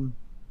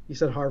you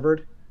said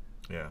Harvard?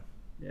 Yeah.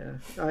 Yeah,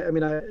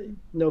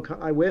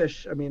 I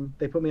wish. I mean,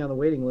 they put me on the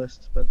waiting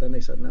list, but then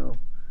they said no.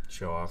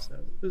 Show off. So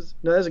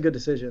that was a good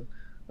decision.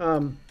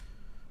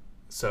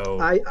 So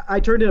I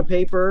turned in a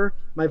paper.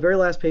 My very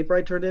last paper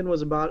I turned in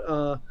was about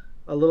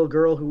a little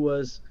girl who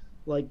was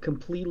like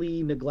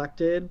completely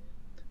neglected,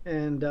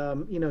 and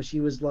she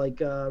was like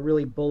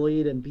really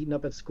bullied and beaten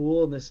up at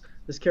school. And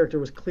this character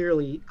was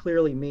clearly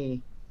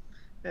me,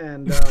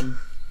 and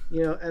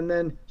and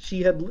then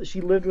she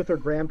lived with her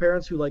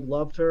grandparents who like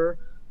loved her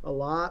a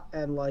lot,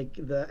 and like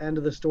the end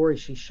of the story,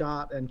 she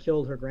shot and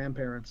killed her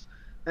grandparents,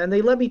 and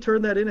they let me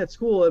turn that in at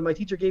school, and my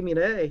teacher gave me an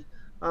A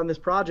on this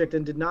project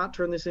and did not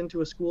turn this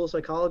into a school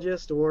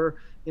psychologist or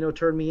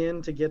turn me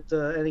in to get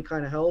any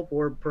kind of help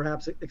or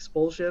perhaps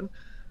expulsion.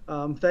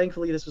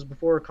 Thankfully this was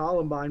before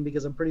Columbine,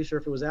 because I'm pretty sure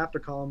if it was after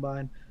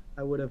Columbine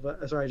I would have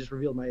sorry, I just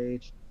revealed my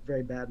age.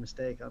 Very bad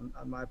mistake on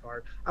my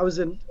part. I was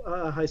in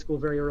high school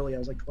very early. I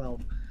was like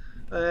 12,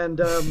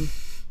 and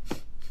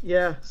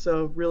yeah,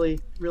 so really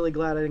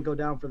glad I didn't go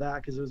down for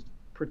that, because it was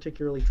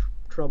particularly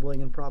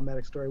troubling and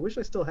problematic story. Wish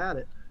I still had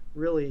it.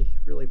 Really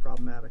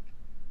problematic.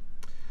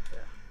 Yeah.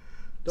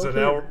 Don't So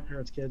kill now your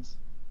parents, kids.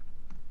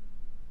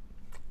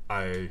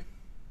 I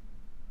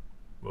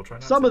will try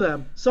not Some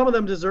to. of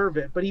them deserve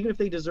it, but even if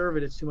they deserve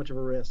it, it's too much of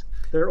a risk.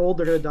 They're old.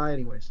 They're gonna die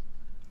anyways.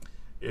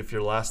 If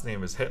your last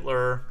name is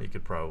Hitler, you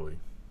could probably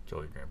kill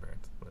your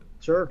grandparents. But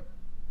Sure.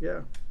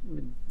 Yeah. I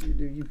mean,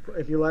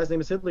 if your last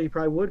name is Hitler, you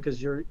probably would,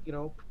 because you're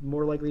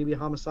more likely to be a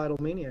homicidal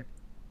maniac.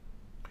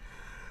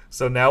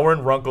 so now we're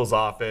in Runkle's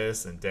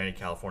office, and Danny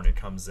California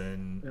comes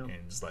in Yeah.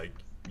 and is like,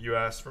 "You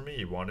asked for me.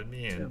 You wanted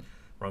me." And Yeah.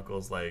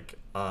 Runkle's like,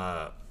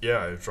 "Yeah,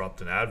 I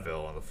dropped an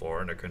Advil on the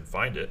floor and I couldn't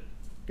find it."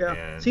 Yeah.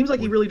 And Seems like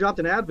he really dropped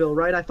an Advil,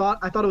 right? I thought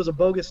it was a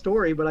bogus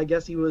story, but I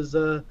guess he was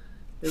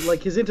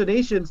like his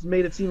intonations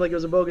made it seem like it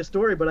was a bogus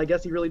story, but I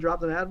guess he really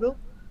dropped an Advil.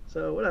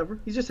 So whatever.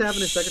 He's just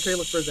having his secretary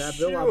look for his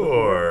Advil.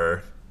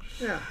 Sure.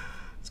 Yeah.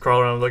 He's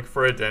crawling around looking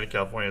for it. Danny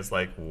California's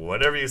like,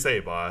 "Whatever you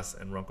say, boss."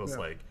 And Runkle's Yeah.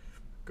 like,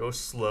 "Go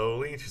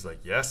slowly." And she's like,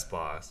 "Yes,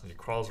 boss." And she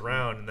crawls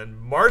around, and then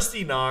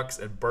Marcy knocks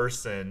and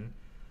bursts in.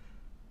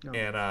 No.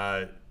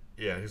 And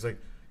he's like,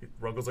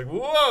 Runkle's like,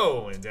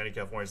 "Whoa!" And Danny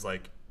California's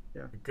like,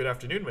 Yeah. "Good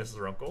afternoon, Mrs.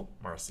 Runkle."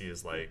 Marcy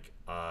is like,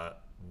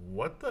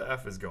 "What the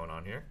F is going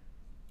on here?"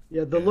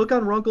 Yeah, the look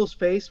on Runkle's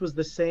face was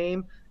the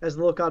same as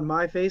the look on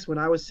my face when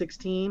I was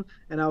 16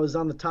 and I was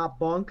on the top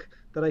bunk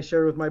that I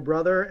shared with my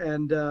brother,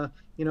 and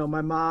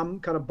my mom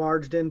kind of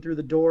barged in through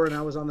the door and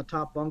I was on the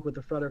top bunk with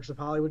the Fredericks of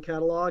Hollywood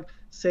catalog.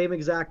 Same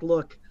exact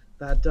look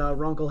that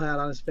Runkle had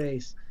on his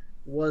face.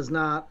 Was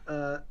not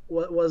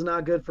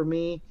good for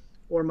me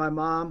or my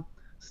mom.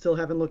 Still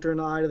haven't looked her in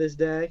the eye to this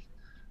day.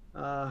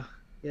 Yeah,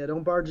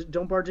 don't barge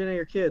in on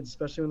your kids,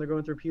 especially when they're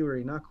going through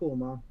puberty. Not cool,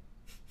 Mom.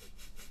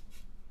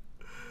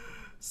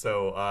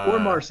 So Or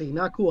Marcy,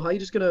 not cool. How you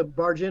just gonna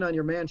barge in on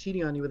your man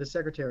cheating on you with his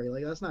secretary?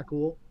 Like, that's not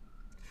cool.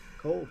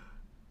 Cold.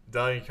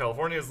 Danny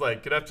California's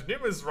like, "Good afternoon,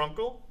 Mrs.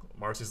 Runkle."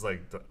 Marcy's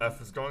like, "The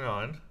F is going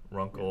on?"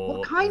 Runkle.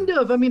 Well, kind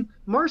of. I mean,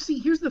 Marcy.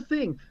 Here's the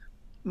thing.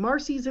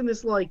 Marcy's in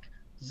this like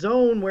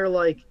zone where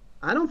like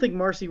I don't think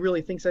Marcy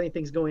really thinks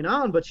anything's going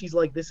on, but she's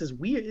like, this is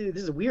weird.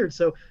 This is weird.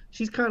 So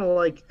she's kind of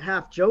like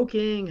half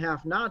joking,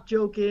 half not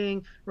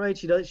joking, right?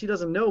 She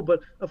doesn't know,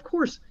 but of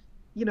course,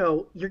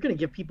 you're gonna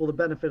give people the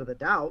benefit of the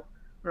doubt,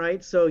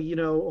 right? So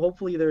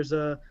hopefully there's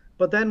a.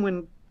 But then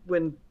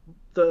when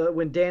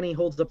Danny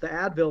holds up the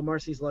Advil,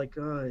 Marcy's like,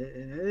 "Oh, it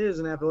is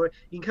an Advil."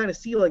 You can kind of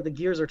see like the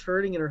gears are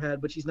turning in her head,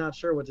 but she's not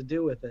sure what to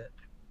do with it.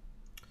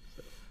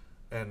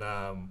 And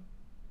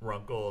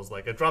Runkle's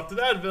like, "I dropped an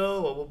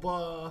Advil, blah blah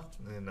blah,"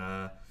 and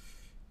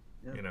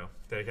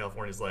Danny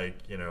California's like,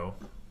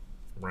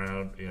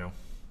 round, Yeah.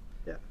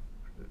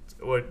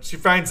 What she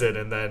finds it,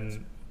 and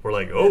then we're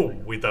like, "Oh,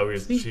 we thought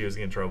she was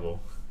getting in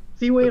trouble."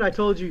 See, Wayne, I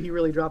told you he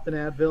really dropped an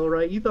Advil,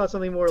 right? You thought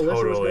something more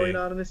illicit was Totally. going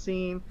on in the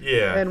scene.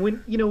 Yeah. And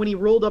when he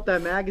rolled up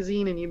that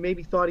magazine and you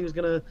maybe thought he was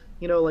gonna,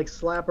 like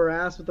slap her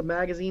ass with the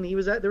magazine, there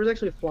was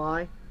actually a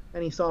fly,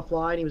 and he saw a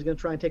fly and he was gonna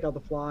try and take out the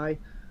fly.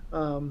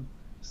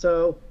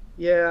 So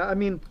yeah, I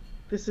mean,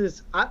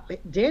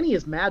 Danny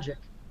is magic,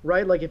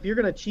 right? Like if you're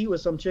gonna cheat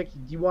with some chick,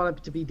 you want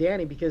it to be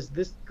Danny because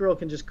this girl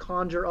can just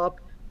conjure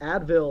up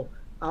Advil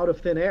out of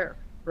thin air,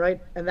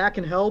 right? And that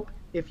can help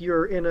if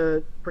you're in a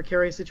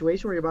precarious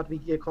situation where you're about to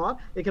get caught.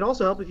 It can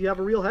also help if you have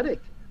a real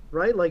headache,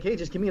 right? Like, hey,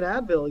 just give me an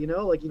Advil,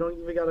 like you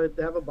don't even got to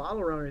have a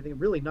bottle around or anything.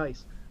 Really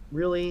nice,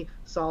 really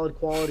solid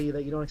quality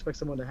that you don't expect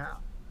someone to have.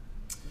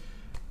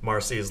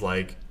 Marcy is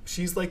like,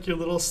 she's like your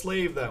little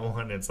slave, that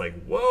one. It's like,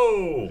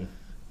 whoa.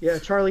 Yeah,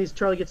 Charlie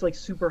gets like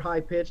super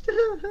high pitched.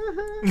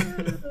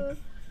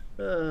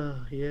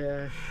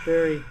 Yeah,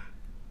 very,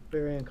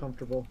 very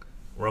uncomfortable.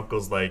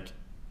 Runkle's like,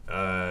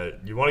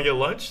 you want to get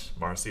lunch?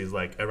 Marcy's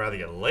like, I'd rather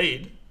get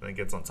laid. And then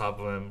gets on top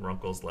of him.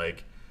 Runkle's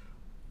like,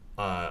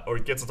 or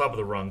gets on top of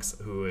the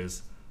Runks, who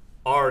is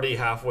already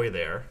halfway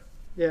there.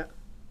 Yeah.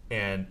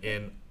 And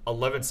in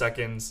 11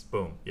 seconds,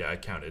 boom. Yeah, I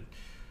counted.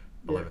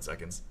 11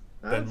 seconds.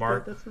 Then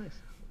Mark. That's nice.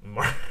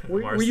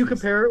 Were you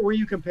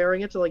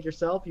comparing it to like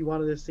yourself? You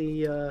wanted to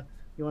see you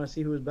want to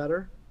see who was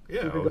better?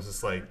 Yeah,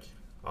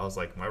 I was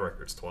like, my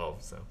record's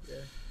 12, so.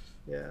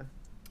 Yeah.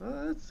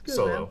 That's good.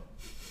 Solo. Man.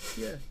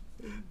 Yeah.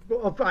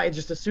 Well, I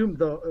just assumed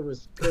though it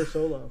was per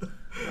solo.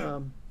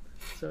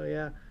 So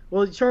yeah.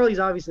 Well, Charlie's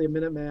obviously a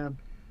minute man.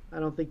 I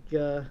don't think.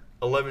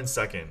 11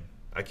 second.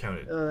 I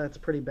counted. That's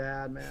pretty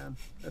bad, man.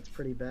 That's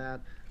pretty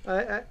bad.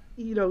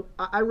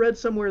 I read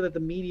somewhere that the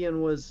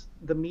median was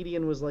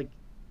like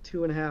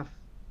 2.5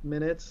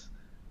 minutes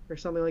or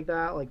something like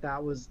that. Like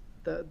that was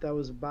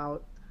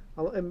about.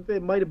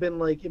 It might have been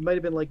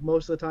like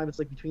most of the time it's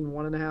like between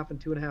 1.5 and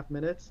 2.5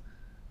 minutes.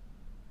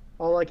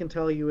 All I can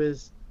tell you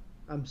is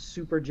I'm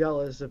super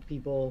jealous of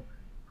people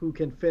who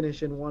can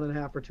finish in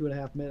 1.5 or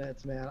 2.5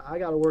 minutes, man. I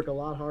got to work a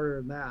lot harder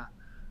than that.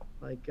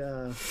 Like,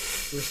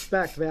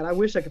 respect, man. I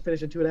wish I could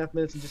finish in 2.5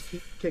 minutes and just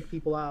kick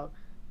people out.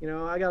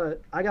 I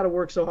gotta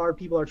work so hard.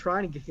 People are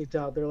trying to get kicked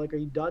out. They're like, "Are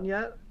you done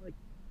yet?" I'm like,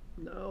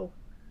 no.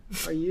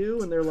 Are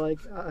you? And they're like,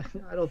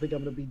 I don't think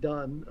I'm gonna be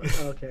done.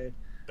 Okay.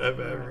 All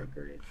right,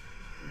 great.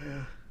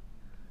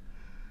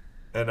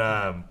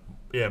 Yeah.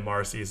 And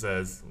Marcy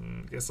says,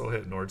 "Guess I'll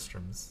hit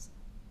Nordstrom's."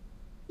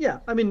 Yeah,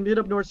 I mean, hit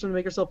up Nordstrom to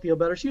make herself feel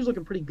better. She was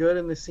looking pretty good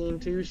in the scene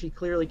too. She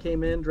clearly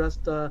came in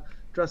dressed up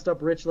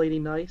rich lady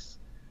nice,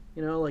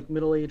 like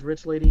middle-aged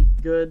rich lady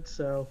good.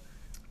 So,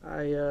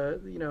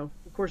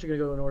 of course you're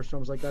gonna go to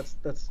Nordstrom's. Like that's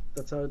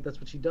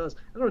what she does.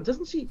 I don't know.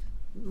 Doesn't she?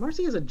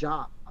 Marcy has a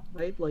job,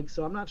 right? Like,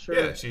 so I'm not sure.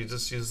 Yeah, she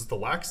just uses the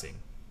waxing.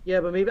 Yeah,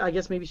 but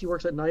maybe she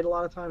works at night a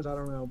lot of times. I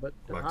don't know. But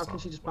how can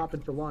she just pop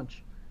in for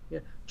lunch?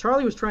 Yeah,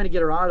 Charlie was trying to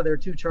get her out of there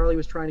too. Charlie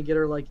was trying to get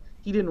her, like,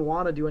 he didn't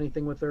want to do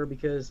anything with her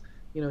because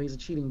he's a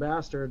cheating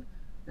bastard,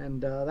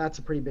 and that's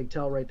a pretty big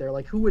tell right there.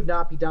 Like, who would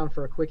not be down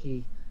for a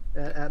quickie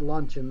at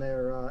lunch in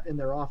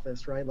their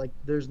office, right? Like,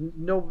 there's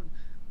no,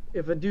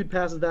 if a dude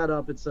passes that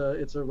up, it's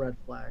a red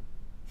flag.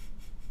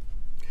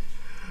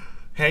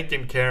 Hank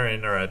and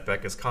Karen are at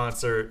Becca's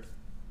concert.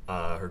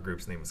 Her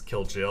group's name is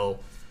Kill Jill.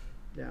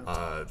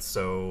 Yeah.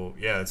 So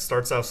yeah, it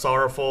starts out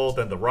sorrowful,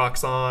 then the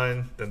rock's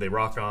on, then they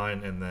rock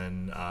on, and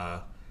then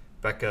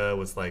Becca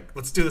was like,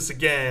 "Let's do this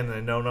again."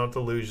 And no, not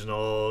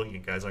delusional. You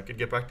guys aren't gonna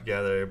get back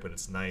together, but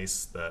it's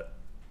nice that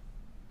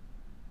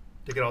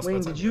they can also.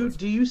 Wayne,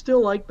 do you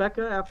still like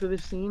Becca after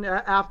this scene?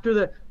 After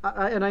the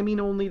and I mean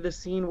only the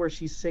scene where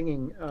she's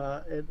singing,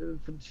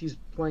 she's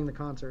playing the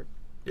concert.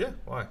 Yeah,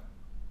 why?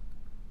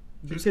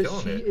 Because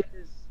she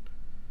is.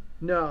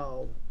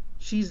 No.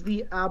 She's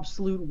the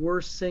absolute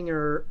worst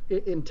singer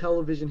in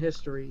television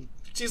history.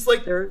 She's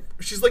like a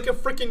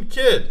freaking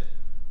kid.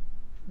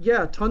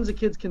 Yeah, tons of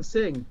kids can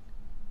sing.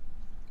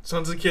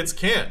 Tons of kids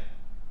can't.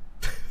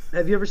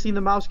 Have you ever seen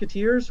the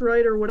Mouseketeers,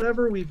 right, or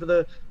whatever?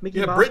 The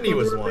Mickey Mouse. Britney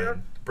was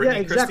one. Yeah,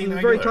 exactly.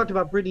 We've already talked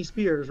about Britney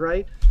Spears,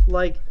 right?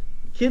 Like,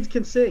 kids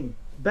can sing.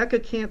 Becca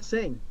can't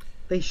sing.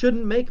 They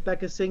shouldn't make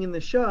Becca sing in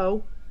the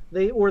show.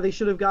 They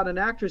should have gotten an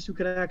actress who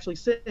can actually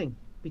sing,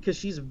 because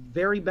she's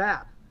very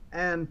bad.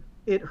 And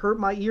it hurt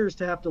my ears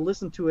to have to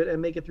listen to it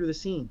and make it through the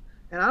scene.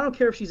 And I don't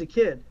care if she's a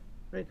kid,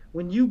 right?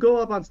 When you go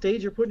up on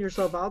stage, you're putting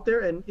yourself out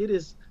there, and it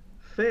is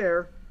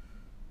fair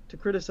to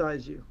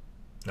criticize you.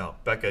 No,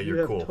 Becca,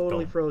 you're cool. You have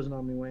totally frozen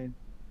on me, Wayne.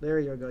 There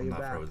you go. You're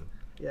back. Frozen.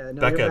 Yeah,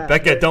 no,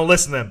 Becca, don't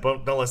listen to him.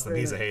 Don't listen to him.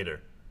 He's a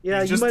hater.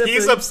 Yeah,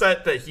 he's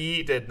upset that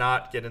he did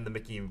not get in the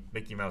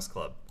Mickey Mouse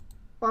Club.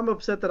 I'm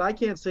upset that I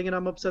can't sing, and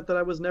I'm upset that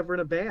I was never in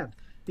a band,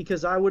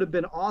 because I would have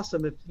been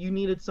awesome if you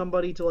needed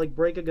somebody to, like,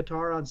 break a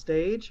guitar on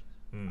stage.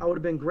 I would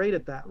have been great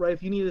at that, right?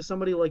 If you needed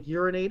somebody like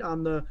urinate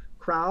on the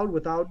crowd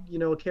without,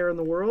 a care in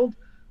the world,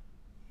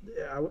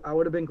 I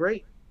would have been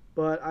great.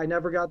 But I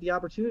never got the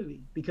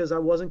opportunity because I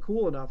wasn't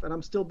cool enough, and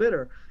I'm still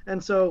bitter.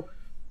 And so,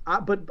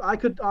 but I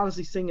could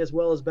honestly sing as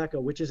well as Becca,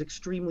 which is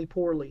extremely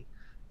poorly,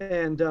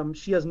 and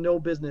she has no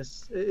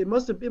business. It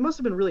must have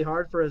been really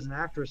hard for her as an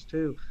actress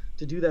too,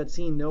 to do that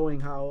scene knowing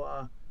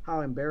how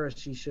how embarrassed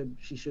she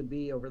should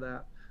be over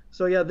that.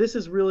 So yeah, this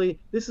is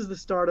the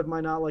start of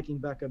my not liking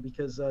Becca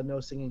because no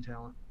singing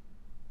talent.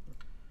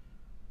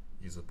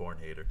 He's a born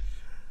hater.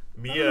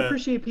 I don't Mia,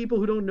 appreciate people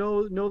who don't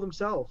know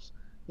themselves.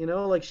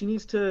 Like she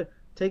needs to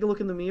take a look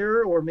in the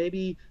mirror or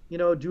maybe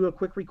do a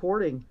quick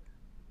recording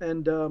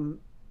and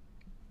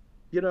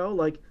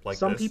like like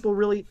some this. people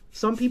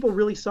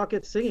really suck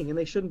at singing and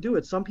they shouldn't do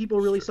it. Some people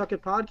really Sure. suck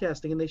at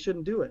podcasting and they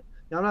shouldn't do it.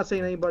 Now I'm not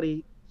saying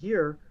anybody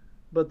here,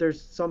 but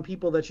there's some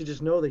people that you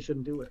just know they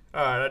shouldn't do it.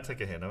 All right, I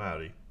take a hint. I'm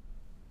outie.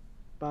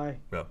 Bye.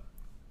 Well,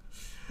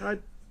 All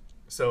right.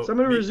 So so I'm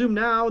going to me, resume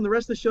now, and the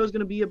rest of the show is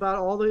going to be about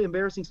all the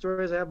embarrassing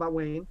stories I have about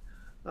Wayne.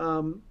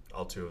 Um,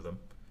 all two of them.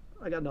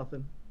 I got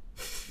nothing.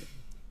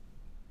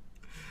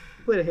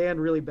 Played a hand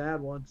really bad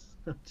once.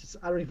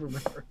 I don't even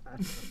remember.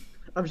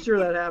 I'm sure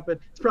that happened.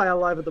 It's probably on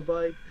live at the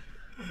bike.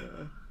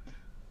 Uh,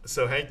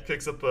 So Hank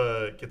gets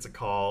a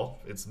call.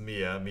 It's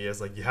Mia.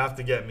 Mia's like, you have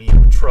to get me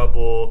in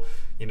trouble.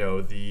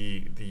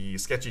 The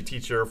sketchy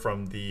teacher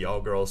from the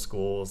all girls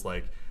school is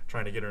like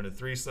trying to get her in a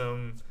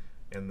threesome,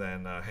 and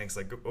then Hank's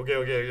like,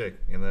 okay,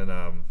 and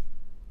then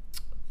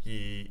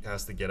he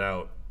has to get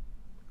out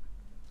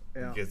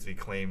yeah. because he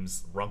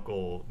claims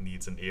Runkle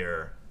needs an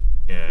ear,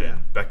 and Yeah.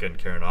 Becca and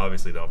Karen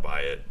obviously don't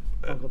buy it.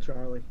 But, Uncle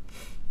Charlie.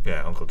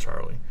 yeah, Uncle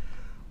Charlie.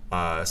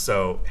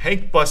 So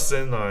Hank busts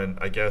in on,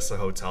 I guess, a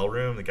hotel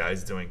room. The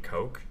guy's doing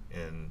coke,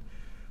 and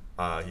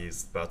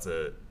he's about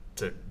to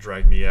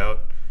drag me out.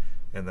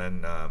 And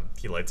then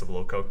he lights up a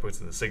little coke, puts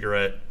in the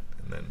cigarette,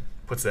 and then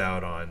puts it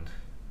out on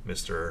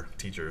Mr.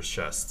 Teacher's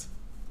chest.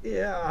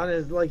 Yeah, on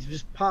his like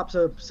just pops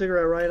a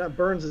cigarette right up,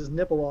 burns his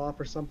nipple off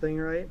or something,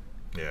 right?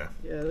 Yeah.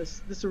 Yeah,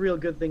 this is a real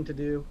good thing to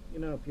do.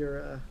 If you're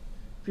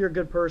a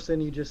good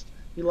person, you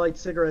light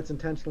cigarettes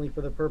intentionally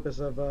for the purpose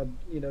of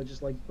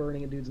just like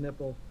burning a dude's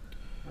nipple.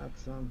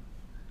 That's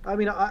I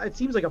mean, it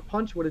seems like a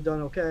punch would have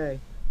done okay,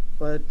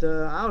 but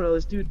I don't know.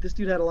 This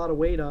dude had a lot of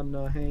weight on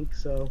Hank,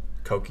 so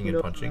Coking who and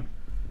knows? punching.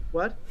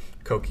 What?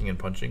 Coking and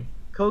punching.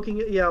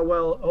 Coking? Yeah,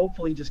 well,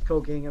 hopefully just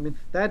coking. I mean,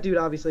 that dude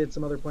obviously had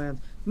some other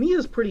plans.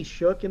 Mia's pretty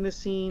shook in this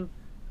scene.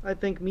 I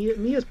think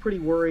Mia's pretty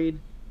worried.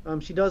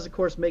 She does, of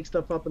course, make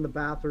stuff up in the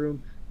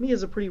bathroom.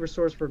 Mia's a pretty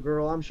resourceful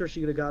girl. I'm sure she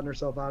could have gotten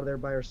herself out of there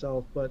by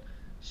herself, but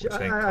Which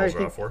Hank I calls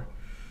her out think for.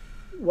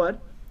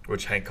 what?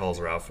 Which Hank calls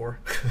her out for.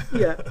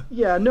 Yeah,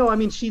 yeah. No, I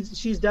mean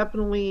she's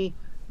definitely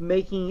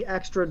making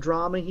extra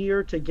drama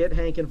here to get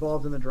Hank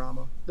involved in the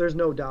drama. There's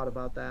no doubt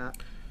about that.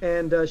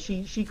 And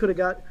she could have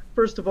got.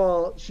 First of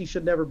all, she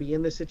should never be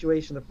in this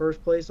situation in the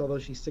first place. Although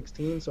she's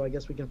 16, so I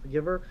guess we can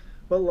forgive her.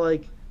 But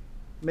like,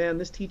 man,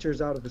 this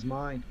teacher's out of his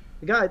mind.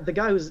 The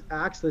guy who's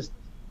acts this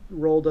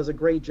role does a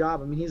great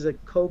job. I mean, he's a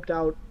coked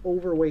out,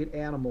 overweight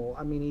animal.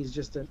 I mean, he's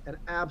just an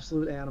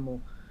absolute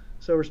animal.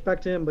 So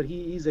respect him, but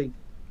he's a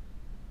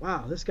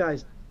wow. This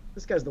guy's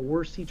the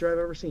worst teacher I've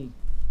ever seen.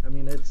 I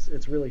mean,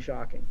 it's really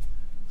shocking.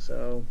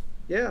 So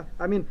yeah,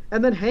 I mean,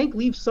 and then Hank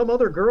leaves some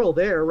other girl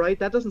there, right?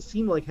 That doesn't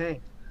seem like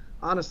Hank.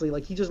 Honestly,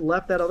 like he just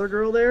left that other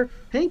girl there.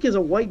 Hank is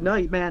a white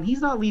knight, man.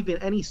 He's not leaving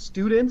any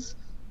students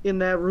in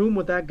that room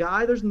with that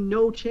guy. There's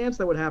no chance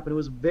that would happen. It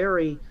was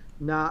very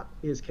not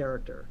his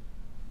character.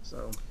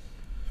 So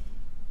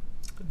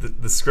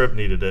The script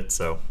needed it,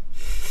 so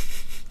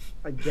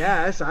I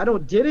guess I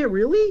don't. Did it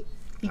really?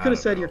 He I could have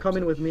don't said, know. "You're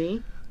coming with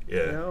me."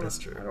 Yeah, that's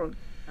true.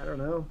 I don't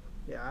know.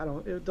 Yeah, I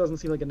don't. It doesn't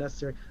seem like a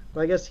necessary.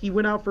 But I guess he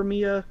went out for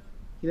Mia.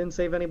 He didn't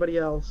save anybody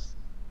else.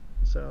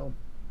 So,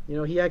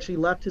 he actually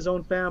left his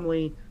own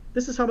family.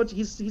 This is how much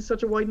he's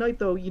such a white knight,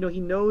 though. He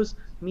knows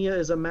Mia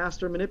is a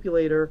master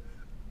manipulator,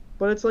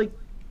 but it's like,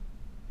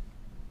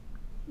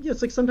 yeah,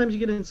 it's like sometimes you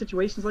get in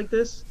situations like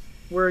this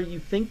where you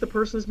think the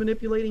person is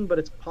manipulating, but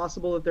it's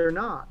possible that they're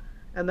not,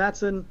 and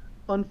that's an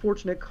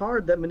unfortunate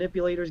card that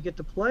manipulators get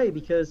to play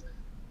because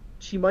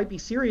she might be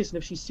serious, and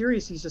if she's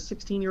serious, she's a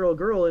 16-year-old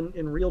girl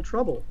in real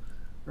trouble,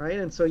 right?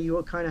 And so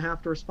you kind of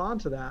have to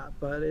respond to that.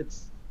 But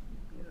it's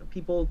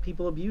people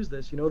abuse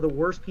this. The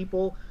worst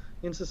people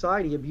in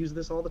society abuse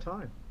this all the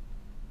time.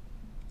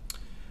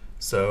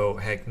 So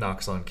Hank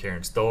knocks on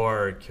Karen's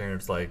door.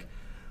 Karen's like,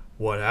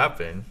 "What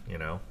happened?"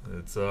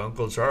 It's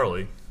Uncle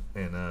Charlie,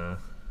 and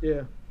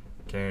Yeah,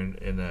 Karen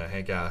and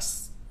Hank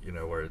asks,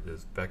 where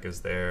is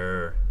Becca's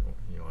there?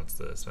 He wants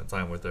to spend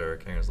time with her.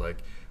 Karen's like,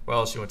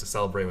 well, she went to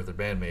celebrate with her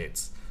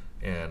bandmates,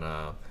 and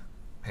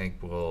Hank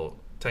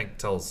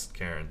tells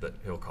Karen that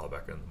he'll call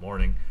Becca in the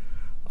morning.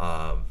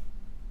 Um,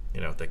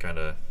 they kind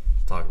of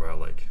talk about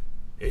like,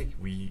 hey,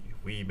 we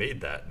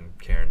made that, and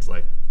Karen's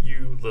like,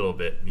 you little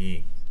bit,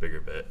 me bigger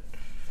bit.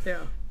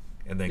 yeah,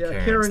 And then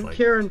yeah. Karen's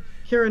Karen like,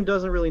 Karen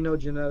doesn't really know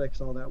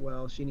genetics all that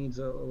well. She needs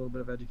a little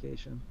bit of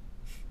education.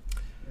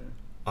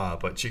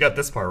 but she got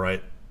this part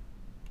right.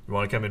 You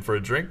want to come in for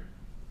a drink?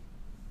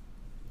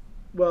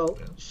 Well,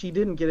 Yeah. she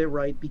didn't get it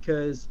right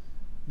because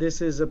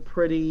this is a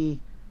pretty.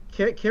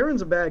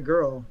 Karen's a bad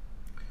girl.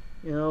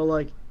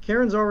 Like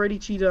Karen's already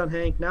cheated on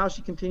Hank. Now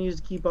she continues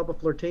to keep up a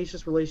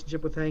flirtatious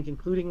relationship with Hank,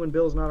 including when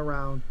Bill's not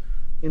around.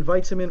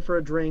 Invites him in for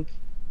a drink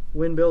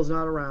when Bill's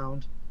not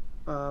around.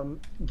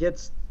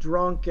 gets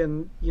drunk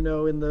and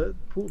in the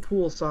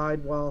pool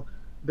side while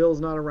Bill's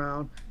not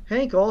around.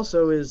 Hank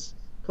also is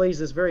plays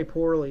this very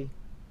poorly.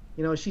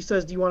 She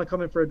says, "Do you want to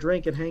come in for a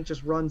drink?" And Hank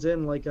just runs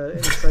in like an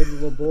excited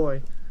little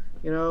boy.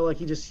 Like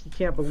he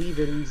can't believe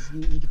it.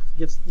 He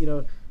gets he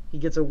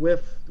gets a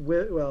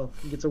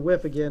he gets a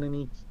whiff again,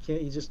 and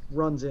he just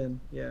runs in.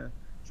 Yeah,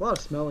 there's a lot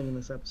of smelling in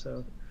this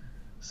episode.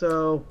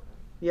 So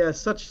yeah,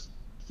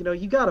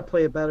 you got to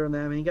play it better than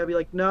that. I mean, you got to be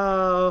like,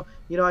 no,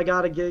 I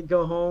got to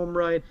go home,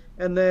 right?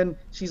 And then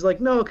she's like,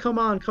 no, come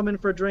on, come in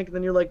for a drink. And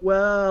then you're like,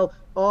 well,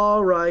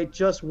 all right,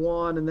 just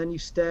one. And then you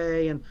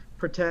stay and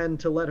pretend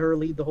to let her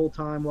lead the whole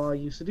time while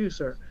you seduce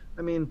her.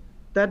 I mean,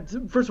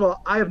 first of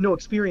all, I have no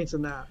experience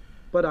in that,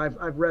 but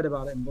I've read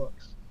about it in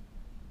books.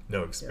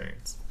 No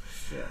experience.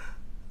 Yeah.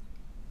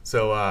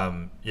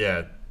 So,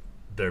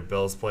 they're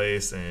Bill's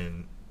place,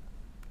 and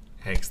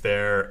Hank's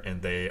there,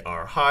 and they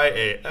are high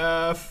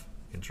AF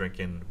and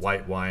drinking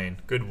white wine,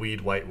 good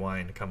weed white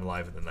wine to come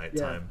alive in the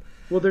nighttime. Yeah.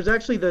 Well, there's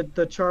actually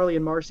the Charlie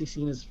and Marcy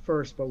scene is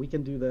first, but we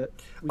can do that.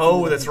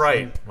 That's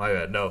right. My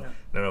bad. No,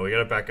 we got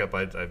to back up.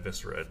 I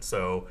misread.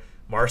 So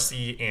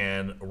Marcy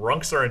and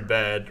Runks are in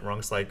bed.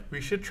 Runks like, we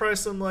should try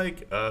some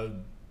like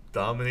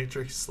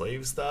dominatrix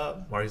slave stuff.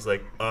 Marcy's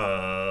like,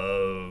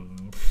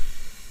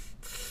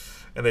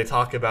 and they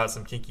talk about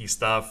some kinky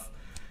stuff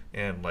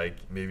and like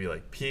maybe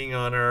like peeing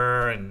on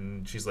her,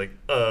 and she's like,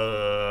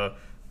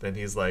 then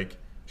she's like,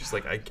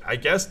 I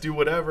guess do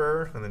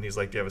whatever. And then he's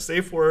like, do you have a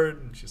safe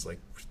word? And she's like,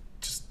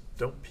 just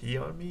don't pee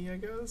on me, I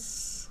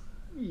guess.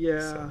 Yeah.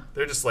 So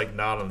they're just like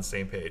not on the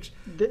same page.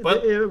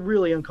 But a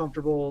really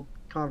uncomfortable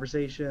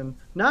conversation.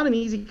 Not an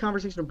easy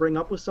conversation to bring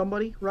up with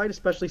somebody, right?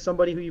 Especially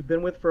somebody who you've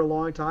been with for a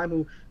long time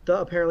who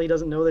apparently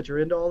doesn't know that you're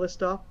into all this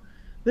stuff.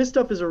 This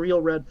stuff is a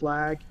real red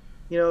flag.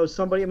 We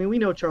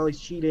know Charlie's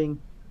cheating,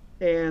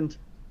 and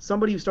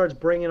somebody who starts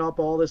bringing up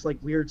all this like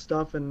weird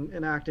stuff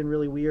and acting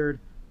really weird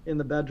in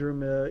the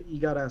bedroom, you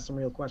got to ask some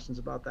real questions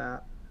about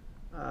that.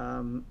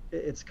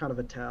 It's kind of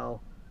a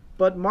tell.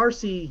 But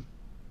Marcy,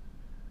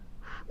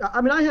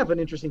 I have an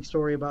interesting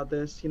story about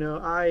this.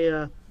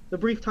 The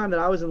brief time that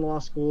I was in law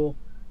school,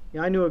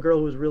 I knew a girl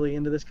who was really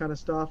into this kind of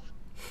stuff,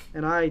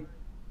 and I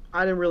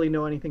didn't really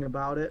know anything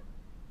about it.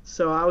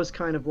 So I was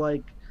kind of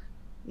like,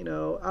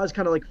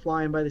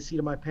 flying by the seat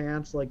of my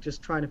pants, like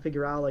just trying to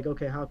figure out like,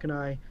 okay, how can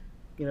I,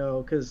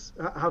 because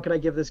how can I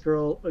give this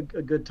girl a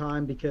good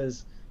time?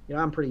 Because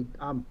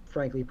I'm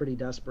frankly pretty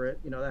desperate.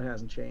 That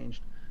hasn't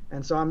changed.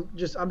 And so I'm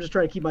just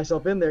trying to keep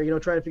myself in there,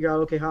 trying to figure out,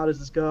 okay, how does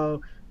this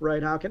go,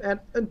 right?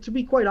 And to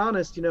be quite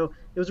honest, it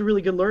was a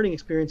really good learning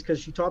experience because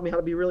she taught me how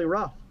to be really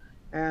rough,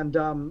 and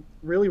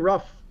really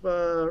rough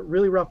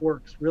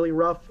works. Really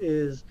rough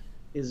is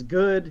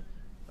good.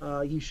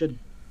 You should,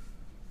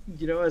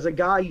 as a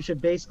guy, you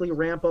should basically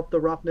ramp up the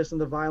roughness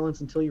and the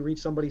violence until you reach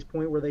somebody's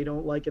point where they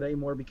don't like it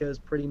anymore, because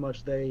pretty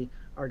much they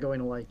are going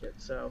to like it.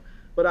 So,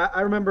 but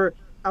I remember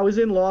I was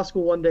in law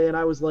school one day, and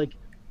I was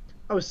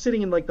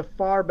sitting in like the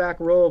far back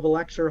row of a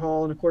lecture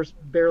hall, and of course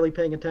barely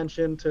paying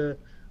attention to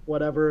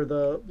whatever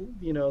the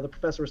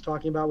professor was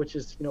talking about, which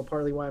is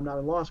partly why I'm not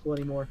in law school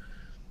anymore.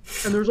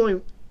 And there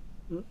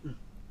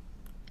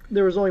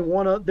was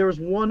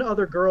one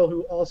other girl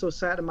who also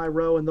sat in my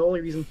row, and the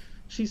only reason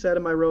she sat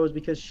in my row is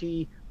because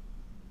she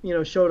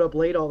showed up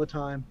late all the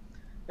time.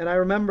 And I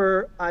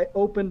remember I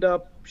opened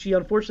up, she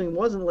unfortunately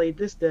wasn't late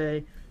this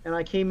day, and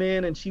I came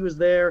in and she was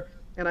there,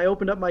 and I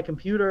opened up my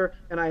computer,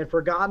 and I had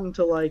forgotten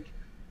to like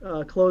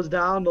close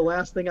down the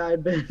last thing I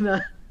had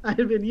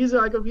been using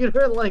my computer,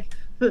 and like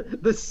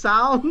the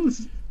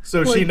sounds.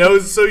 So like, she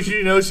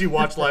knows she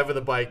watched Live with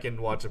a Bike and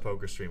watched a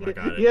poker stream. I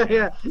got it.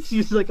 Yeah.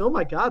 She's like, oh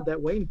my god,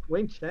 that Wayne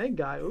Chang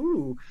guy.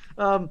 Ooh.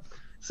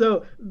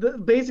 So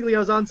basically, I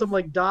was on some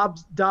like Dom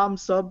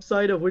sub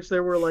site of which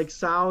there were like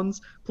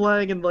sounds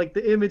playing, and like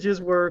the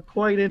images were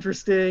quite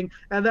interesting,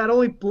 and that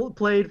only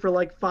played for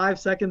like 5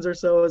 seconds or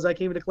so as I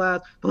came into class.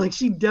 But like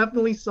she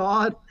definitely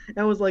saw it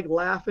and was like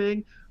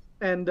laughing,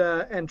 and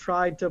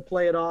tried to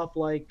play it off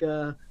like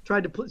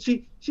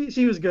she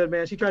was good,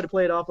 man. She tried to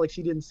play it off like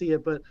she didn't see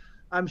it, but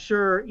I'm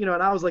sure and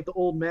I was like the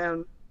old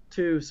man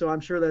too, so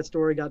I'm sure that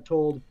story got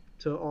told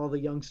to all the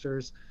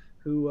youngsters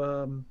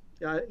who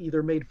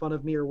either made fun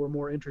of me or were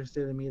more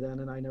interested in me then,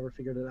 and I never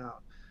figured it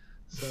out.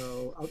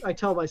 So I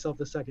tell myself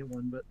the second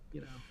one, but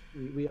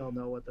we all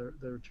know what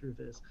the truth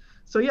is.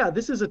 So yeah,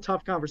 this is a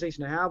tough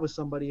conversation to have with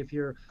somebody if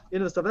you're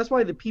into this stuff. That's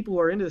why the people who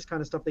are into this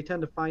kind of stuff, they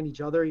tend to find each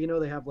other.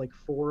 They have like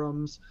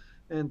forums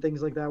and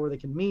things like that where they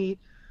can meet.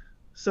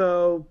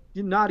 So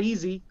not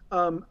easy.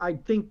 I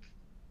think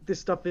this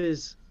stuff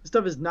is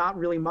not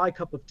really my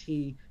cup of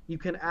tea. You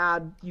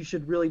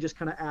should really just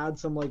kind of add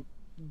some like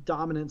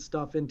dominant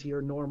stuff into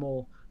your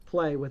normal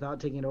play without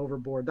taking it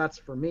overboard. That's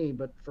for me,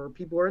 but for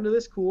people who are into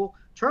this, cool.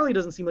 Charlie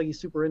doesn't seem like he's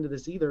super into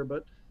this either,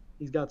 but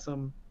he's got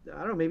some, I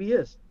don't know, maybe he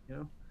is,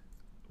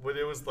 Well,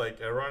 it was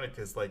like ironic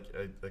because like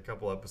a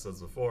couple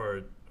episodes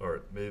before,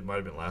 or maybe it might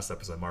have been last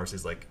episode,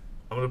 Marcy's like,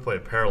 I'm gonna play a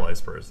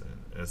paralyzed person,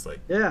 and it's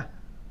like,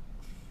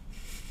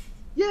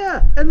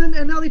 yeah,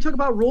 and now they talk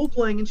about role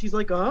playing, and she's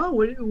like,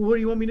 what do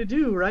you want me to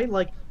do, right?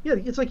 Like Yeah,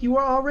 it's like you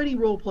were already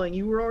role playing.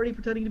 You were already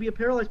pretending to be a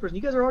paralyzed person.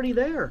 You guys are already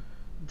there.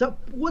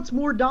 What's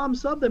more dom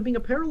sub than being a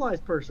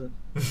paralyzed person?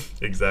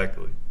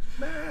 Exactly.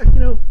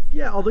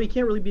 Yeah. Although you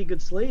can't really be a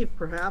good slave,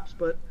 perhaps,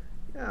 but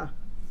yeah.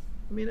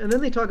 I mean, and then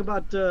they talk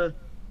about,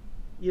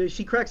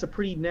 she cracks a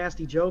pretty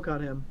nasty joke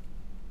on him,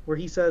 where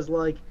he says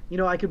like,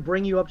 I could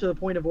bring you up to the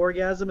point of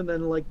orgasm and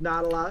then like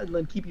not allow, and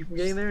then keep you from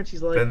getting there. And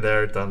she's like, Been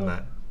there, done oh,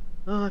 that.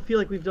 oh, I feel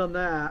like we've done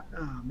that.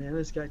 Oh man,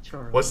 this guy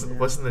Charlie, man. Wasn't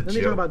the Then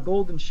they talk joke? about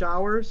golden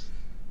showers.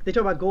 They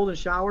talk about golden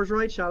showers,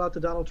 right? Shout out to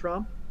Donald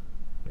Trump.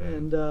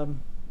 Mm. And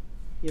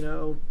you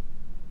know,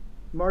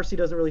 Marcy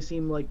doesn't really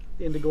seem like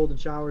into golden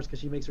showers because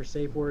she makes her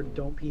safe word,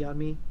 "Don't pee on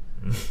me,"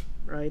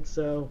 right?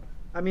 So,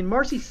 I mean,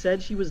 Marcy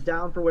said she was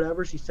down for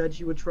whatever. She said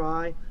she would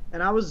try,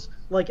 and I was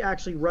like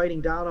actually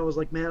writing down. I was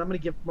like, man, I'm gonna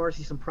give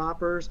Marcy some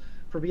propers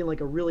for being like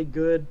a really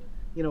good,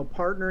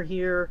 partner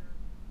here.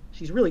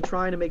 She's really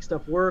trying to make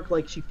stuff work.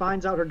 Like she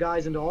finds out her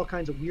guy's into all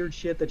kinds of weird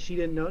shit that she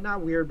didn't know.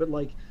 Not weird, but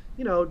like,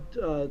 what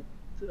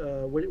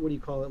do you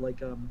call it?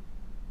 Like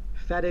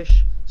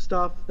fetish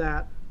stuff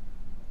that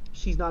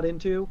she's not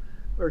into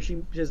or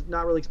she has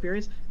not really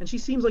experienced. And she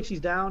seems like she's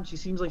down. She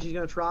seems like she's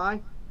gonna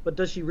try, but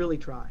does she really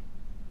try?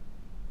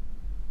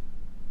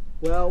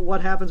 Well,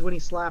 what happens when he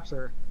slaps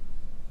her?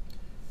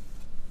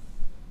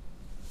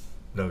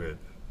 No good.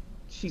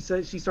 She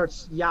says she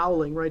starts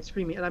yowling, right,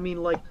 screaming. And I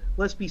mean, like,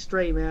 let's be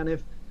straight, man.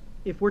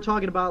 If we're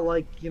talking about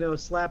like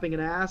slapping an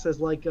ass as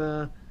like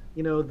the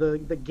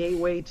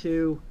gateway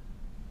to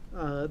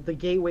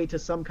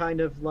some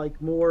kind of like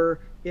more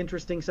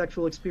interesting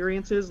sexual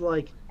experiences,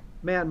 like,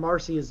 man,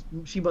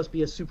 she must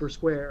be a super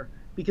square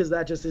because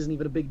that just isn't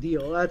even a big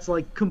deal. That's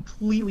like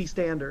completely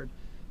standard.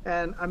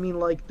 And I mean,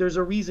 like, there's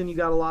a reason you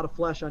got a lot of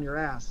flesh on your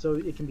ass, so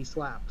it can be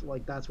slapped.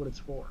 Like, that's what it's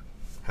for.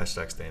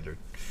 Hashtag standard.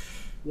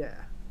 Yeah.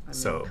 I mean,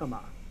 So come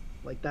on.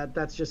 Like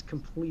that's just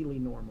completely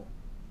normal.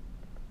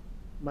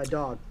 My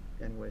dog,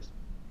 anyways.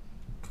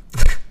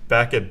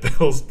 back at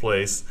Bill's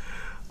place,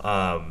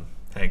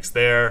 Hank's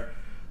there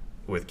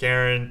with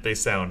Karen. They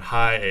sound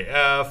high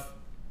AF.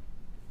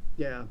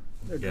 Yeah,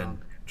 they're Again, drunk.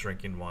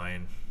 drinking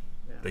wine.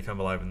 Yeah. They come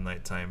alive in the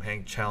nighttime.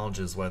 Hank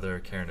challenges whether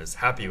Karen is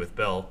happy with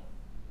Bill.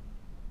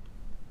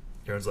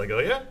 Karen's like, oh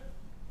yeah?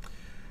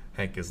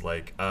 Hank is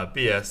like,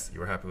 BS,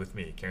 you were happy with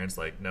me. Karen's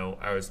like, no,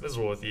 I was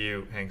miserable with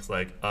you. Hank's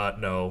like,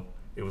 no,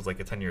 it was like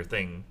a 10-year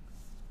thing.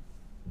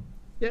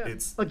 Yeah.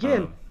 It's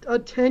Again, a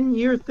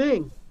 10-year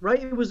thing,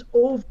 right? It was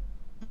over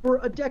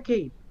a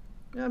decade.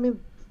 I mean,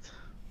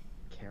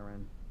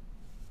 Karen.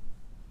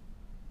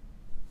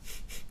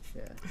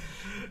 Yeah.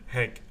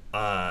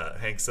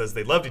 Hank says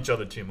they loved each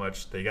other too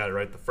much. They got it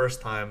right the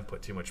first time,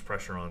 put too much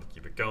pressure on to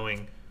keep it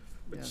going,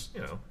 which,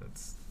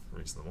 it's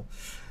reasonable.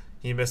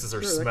 He misses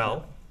her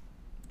smell.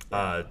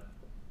 And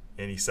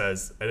he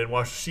says, I didn't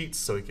wash the sheets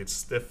so he could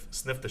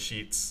sniff the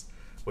sheets,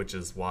 which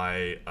is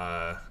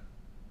why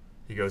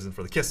he goes in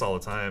for the kiss all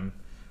the time.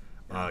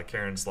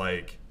 Karen's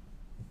like,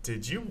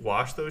 did you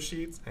wash those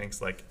sheets?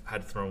 Hank's like,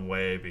 had to throw them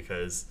away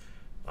because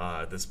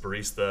this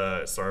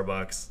barista at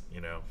Starbucks,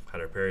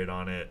 had her period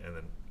on it. And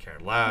then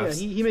Karen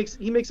laughs. Yeah,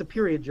 he makes a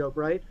period joke,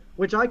 right?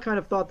 Which I kind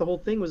of thought the whole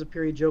thing was a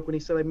period joke when he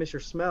said, I miss your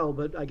smell,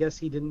 but I guess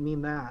he didn't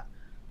mean that.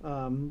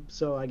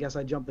 So I guess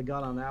I jumped the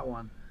gun on that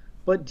one.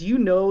 But do you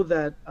know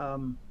that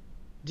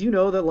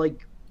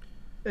like,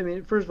 I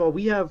mean, first of all,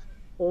 we have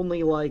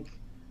only like,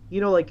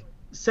 like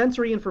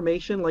sensory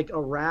information, like a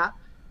rat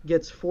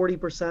gets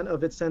 40%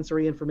 of its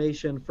sensory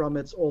information from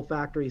its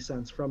olfactory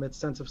sense, from its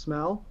sense of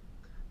smell.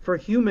 For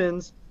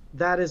humans,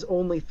 that is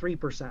only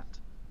 3%,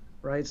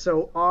 right?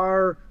 So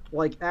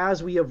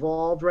as we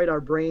evolved, right, our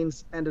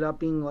brains ended up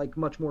being like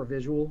much more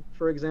visual,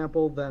 for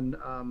example, than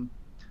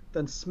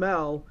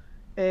smell.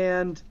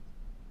 And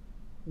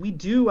we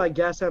do, I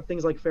guess, have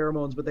things like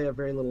pheromones, but they have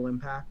very little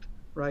impact,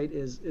 right?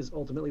 Is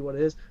ultimately what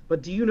it is.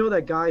 But do you know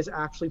that guys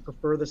actually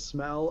prefer the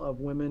smell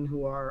of women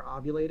who are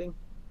ovulating?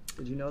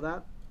 Did you know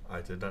that?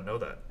 I did not know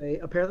that.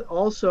 Apparently,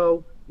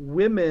 also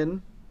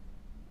women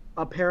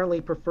apparently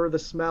prefer the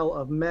smell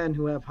of men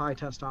who have high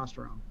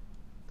testosterone.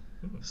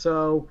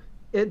 So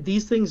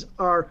these things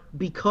are,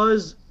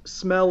 because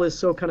smell is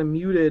so kind of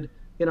muted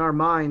in our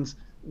minds,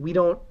 we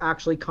don't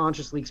actually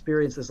consciously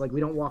experience this. Like, we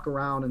don't walk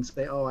around and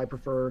say, oh, I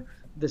prefer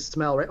this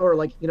smell, right? Or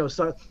like,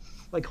 so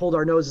like hold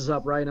our noses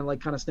up, right, and like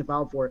kind of sniff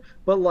out for it.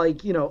 But like,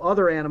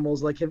 other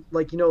animals, like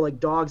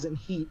dogs in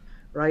heat,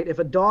 right? If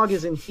a dog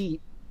is in heat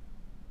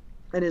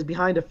and is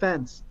behind a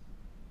fence,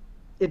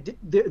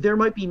 there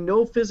might be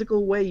no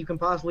physical way you can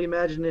possibly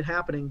imagine it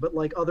happening, but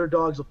like other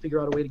dogs will figure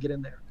out a way to get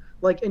in there.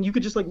 Like, and you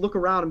could just like look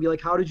around and be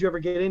like, how did you ever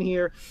get in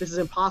here? This is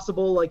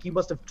impossible. Like, you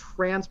must have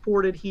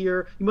transported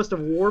here. You must have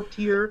warped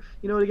here,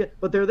 to get,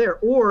 but they're there.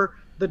 Or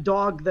the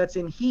dog that's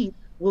in heat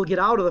will get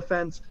out of the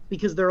fence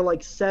because there are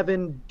like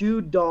 7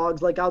 dude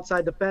dogs like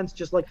outside the fence,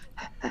 just like,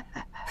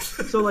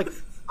 so like,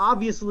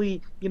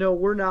 obviously,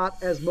 we're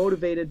not as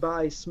motivated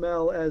by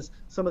smell as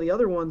some of the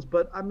other ones.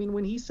 But I mean,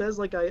 when he says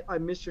like, I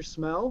miss your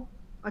smell,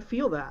 I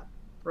feel that.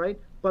 right?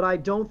 But I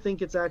don't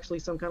think it's actually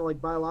some kind of like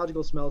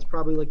biological smell. It's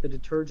probably like the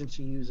detergent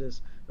she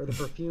uses or the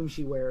perfume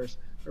she wears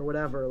or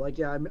whatever. Like,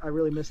 yeah, I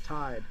really miss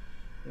Tide,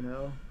 you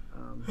know.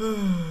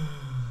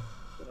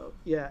 So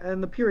yeah,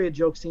 and the period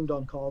joke seemed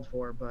uncalled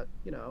for, but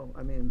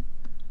I mean,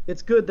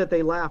 it's good that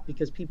they laugh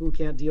because people who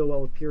can't deal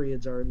well with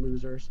periods are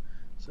losers.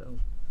 So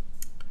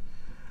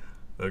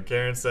So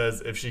Karen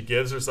says if she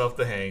gives herself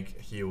to Hank,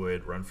 he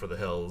would run for the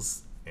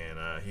hills,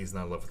 and he's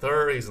not in love with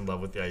her. He's in love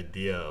with the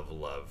idea of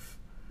love.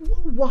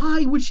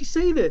 why would she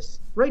say this,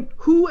 right?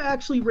 Who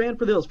actually ran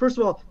for the hills? First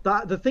of all,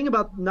 the thing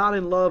about not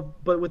in love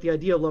but with the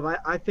idea of love,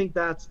 I think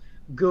that's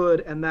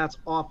good and that's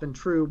often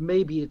true.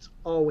 Maybe it's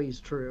always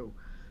true,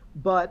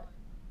 but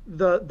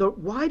the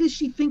why does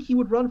she think he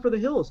would run for the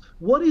hills?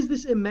 What is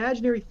this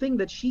imaginary thing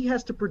that she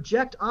has to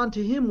project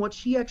onto him what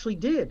she actually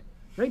did,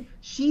 right?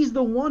 She's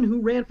the one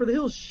who ran for the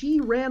hills. She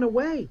ran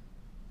away.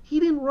 He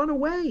didn't run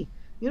away.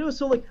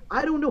 So like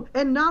I don't know.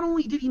 And not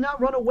only did he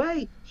not run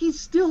away, he's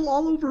still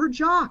all over her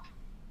jock.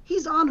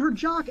 He's on her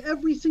jock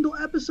every single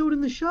episode in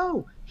the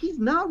show. He's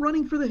not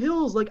running for the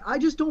hills. Like, I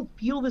just don't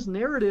feel this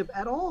narrative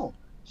at all.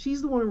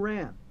 She's the one who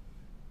ran.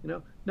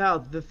 Now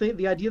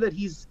the idea that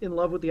he's in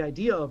love with the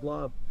idea of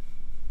love,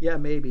 yeah,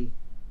 maybe.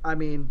 I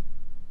mean,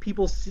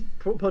 people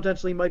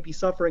potentially might be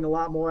suffering a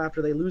lot more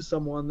after they lose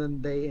someone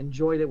than they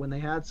enjoyed it when they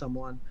had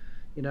someone,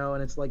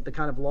 and it's like the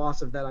kind of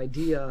loss of that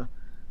idea.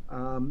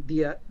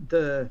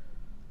 The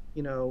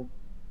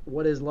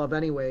what is love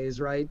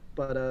anyways, right?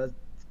 But a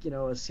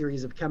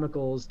series of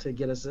chemicals to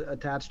get us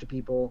attached to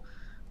people.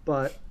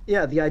 But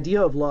yeah, the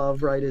idea of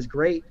love, right, is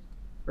great,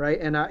 right?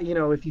 And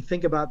if you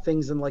think about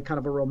things in like kind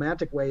of a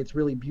romantic way, it's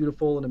really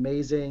beautiful and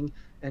amazing,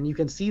 and you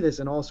can see this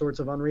in all sorts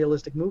of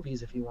unrealistic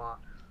movies if you want.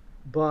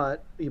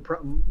 But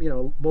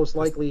most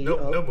likely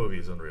no movie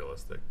is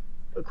unrealistic.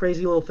 A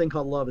Crazy Little Thing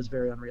Called Love is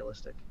very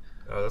unrealistic.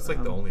 Oh, that's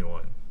like the only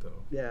one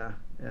though. Yeah,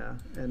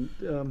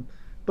 and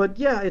but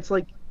yeah, it's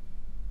like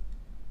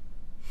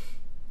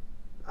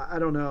I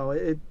don't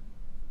know.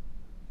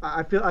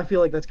 I feel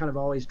like that's kind of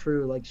always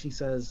true. Like she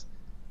says,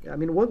 I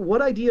mean,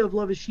 what idea of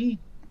love does she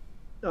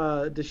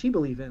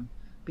believe in?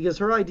 Because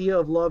her idea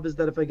of love is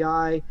that if a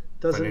guy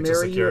doesn't Financial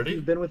marry security? you if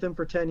you've been with him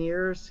for 10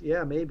 years,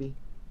 yeah, maybe.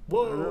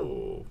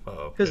 Whoa!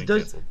 Because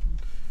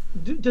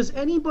does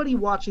anybody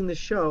watching the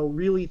show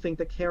really think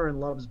that Karen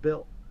loves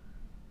Bill?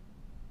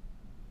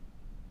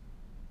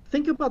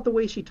 Think about the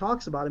way she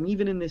talks about him,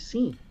 even in this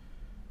scene.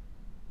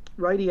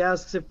 Right? He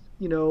asks if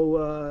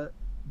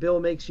Bill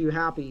makes you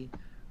happy,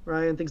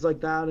 right, and things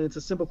like that, and it's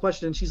a simple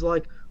question, and she's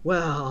like,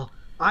 well,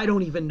 I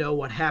don't even know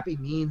what happy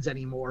means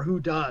anymore. Who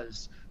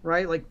does?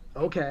 Right? Like,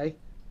 okay,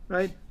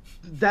 right?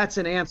 That's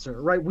an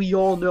answer, right? We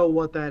all know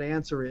what that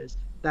answer is.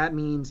 That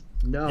means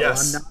no.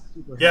 Yes. I'm not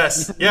super happy.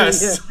 Yes.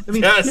 Yes. Yeah. I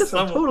mean, yes.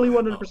 I'm totally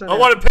 100%. I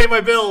want to pay my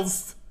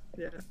bills.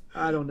 Yeah.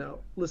 I don't know.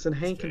 Listen,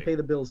 Hank can pay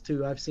the bills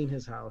too. I've seen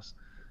his house,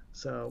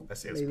 so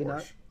maybe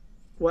not.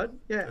 What?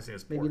 Yeah.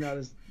 Maybe not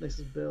as nice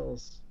as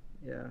Bill's.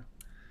 Yeah.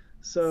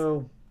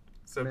 So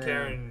man.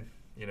 Karen,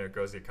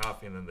 goes to get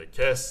coffee and then they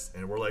kiss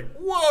and we're like,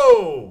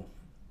 whoa!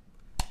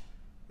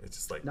 It's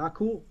just like not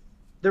cool.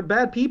 They're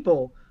bad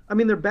people. I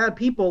mean, they're bad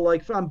people.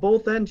 Like on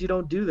both ends, you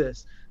don't do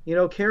this.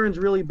 Karen's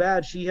really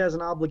bad. She has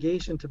an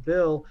obligation to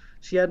Bill.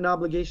 She had an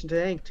obligation to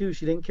Hank too.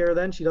 She didn't care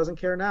then. She doesn't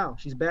care now.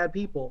 She's bad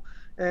people.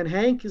 And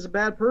Hank is a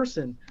bad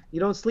person. You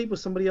don't sleep with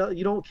somebody else.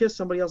 You don't kiss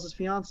somebody else's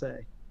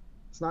fiance.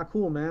 It's not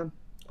cool, man.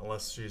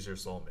 Unless she's your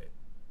soulmate.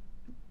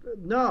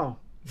 No,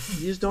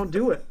 you just don't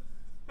do it.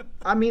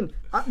 I mean,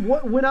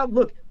 when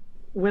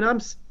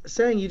I'm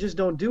saying you just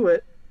don't do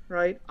it,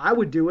 right? I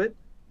would do it,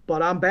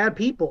 but I'm bad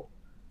people.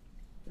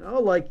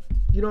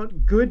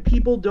 Good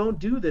people don't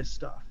do this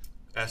stuff.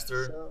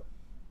 Esther, so,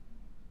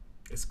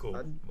 it's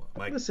cool.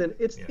 Listen,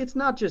 it's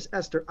not just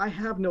Esther. I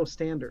have no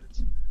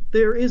standards.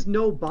 There is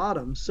no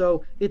bottom,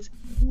 so it's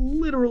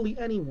literally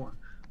anyone.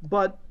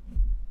 But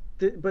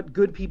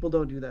good people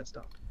don't do that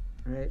stuff,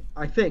 right?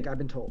 I think I've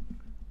been told.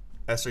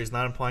 Esther, he's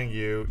not implying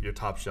you're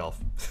top shelf.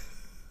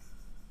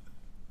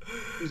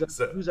 Who's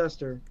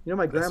Esther?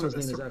 My grandma's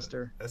name is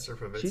Esther. Esther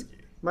Pavitsky.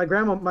 My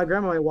grandma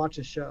might watch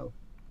this show.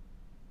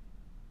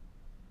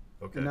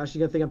 Okay. And now she's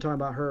gonna think I'm talking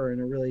about her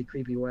in a really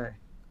creepy way.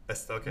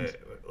 Okay,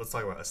 let's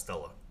talk about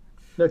Estella.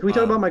 No, can we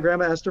talk about my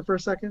grandma Esther for a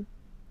second?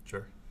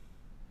 Sure.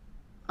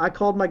 I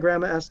called my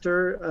grandma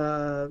Esther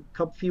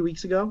a few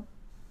weeks ago.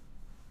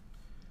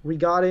 We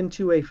got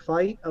into a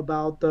fight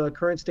about the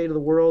current state of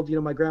the world.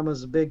 My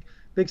grandma's a big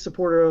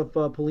supporter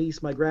of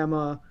police. My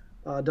grandma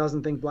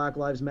doesn't think Black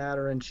Lives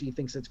Matter, and she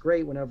thinks it's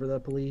great whenever the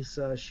police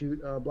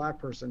shoot a black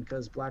person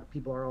because black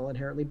people are all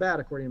inherently bad,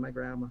 according to my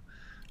grandma.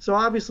 So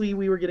obviously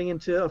we were getting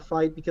into a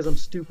fight because I'm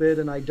stupid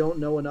and I don't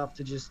know enough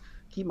to just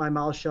keep my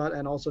mouth shut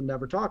and also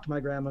never talk to my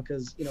grandma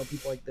because,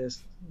 people like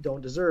this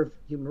don't deserve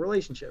human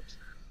relationships.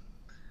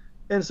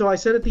 And so I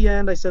said at the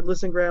end, I said,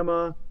 listen,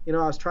 Grandma, I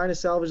was trying to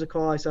salvage the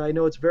call. I said, I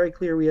know it's very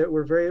clear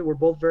we're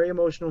both very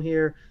emotional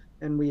here,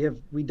 and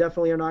we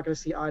definitely are not going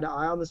to see eye to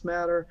eye on this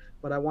matter,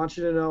 but I want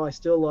you to know I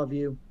still love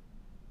you.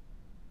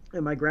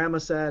 And my grandma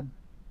said,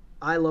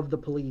 I love the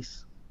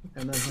police,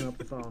 and then hung up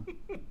the phone.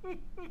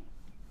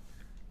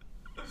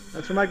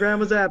 That's where my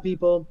grandma's at,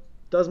 people.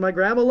 Does my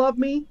grandma love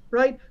me?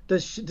 Right?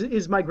 Does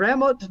my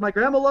grandma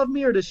love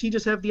me, or does she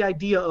just have the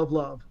idea of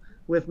love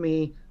with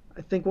me?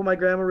 I think what my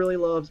grandma really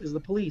loves is the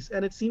police.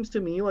 And it seems to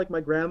me like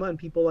my grandma and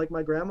people like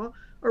my grandma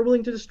are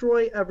willing to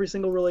destroy every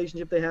single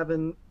relationship they have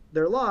in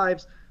their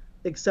lives,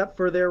 except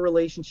for their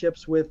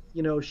relationships with,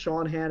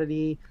 Sean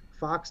Hannity,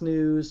 Fox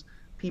News,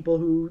 people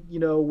who,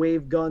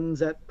 wave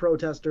guns at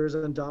protesters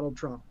and Donald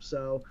Trump.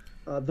 So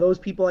those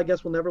people, I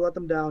guess, will never let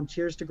them down.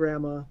 Cheers to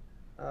grandma.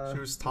 Uh, She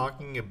was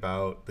talking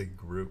about the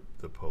group,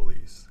 the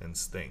police, and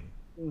Sting.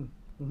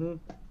 mm-hmm.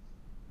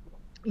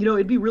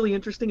 It'd be really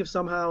interesting if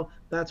somehow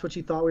that's what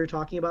she thought we were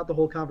talking about the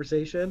whole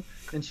conversation,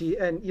 and she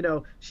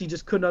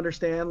just couldn't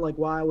understand like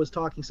why I was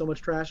talking so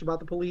much trash about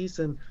the police,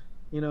 and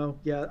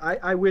yeah,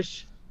 I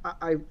wish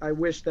I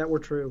wish that were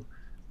true,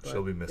 She'll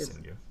but be it's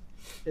missing you.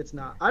 it's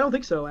not. I don't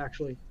think so,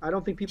 actually. I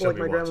don't think people She'll like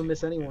be my grandma watching.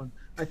 miss Yeah. anyone.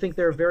 I think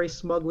they're very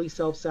smugly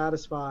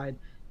self-satisfied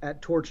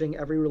at torching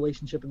every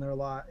relationship in their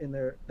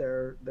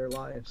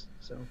lives.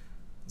 So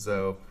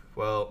So,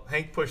 well,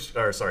 Karen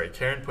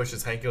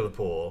pushes Hank into the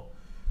pool,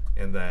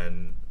 and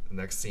then the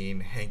next scene,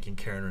 Hank and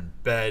Karen are in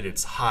bed.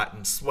 It's hot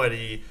and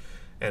sweaty,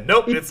 and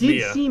nope, it it's did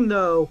Mia. seem,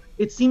 though,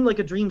 it seemed like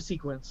a dream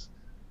sequence,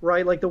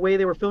 right? Like the way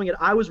they were filming it.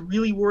 I was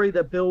really worried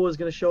that Bill was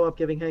going to show up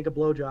giving Hank a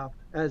blowjob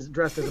as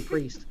dressed as a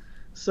priest.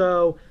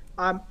 So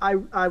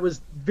I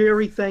was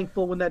very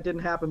thankful when that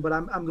didn't happen. But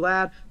I'm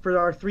glad for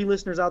our 3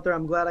 listeners out there.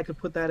 I'm glad I could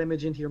put that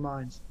image into your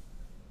minds.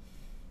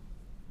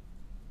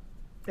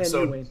 And you,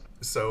 So, Wayne.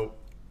 so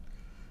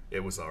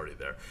it was already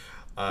there.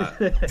 Uh,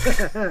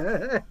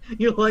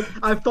 You're like,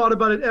 I've thought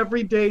about it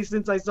every day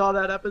since I saw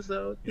that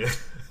episode. yeah.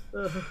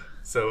 Uh,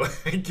 So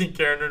Hank and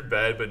Karen are in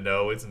bed, but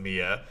no, it's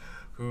Mia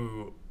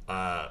who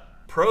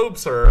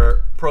probes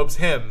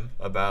him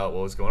about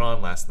what was going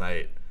on last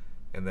night.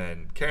 And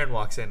then Karen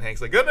walks in.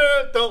 Hank's like, no,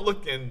 don't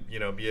look. And,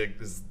 Mia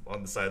is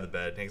on the side of the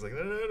bed. Hank's like,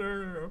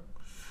 no.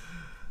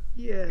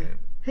 yeah. And,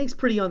 Hank's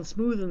pretty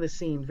unsmooth in this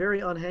scene.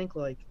 Very un-Hank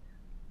like.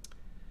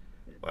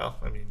 well,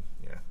 I mean,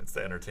 yeah, it's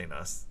to entertain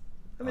us.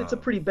 I mean, it's a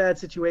pretty bad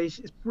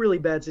situation. It's a really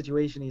bad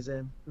situation he's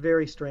in.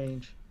 Very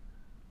strange.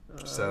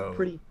 So,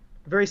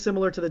 Very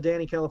similar to the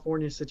Danny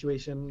California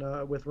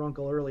situation with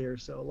Runkle earlier.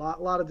 So a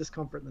lot of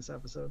discomfort in this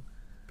episode.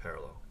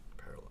 parallels.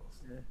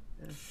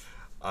 Yeah,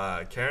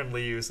 yeah. Karen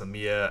leaves, and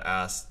Mia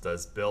asks,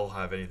 does Bill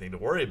have anything to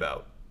worry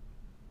about?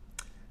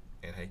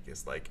 And Hank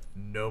is like,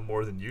 no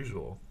more than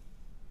usual.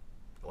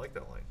 I like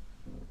that line.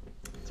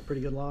 It's a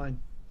pretty good line.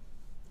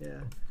 Yeah.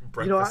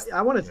 Breakfast.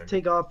 I want to Yeah,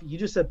 take off. You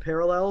just said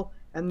parallel,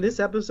 and this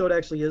episode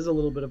actually is a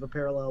little bit of a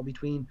parallel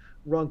between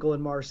Runkle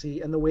and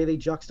Marcy, and the way they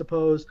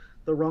juxtapose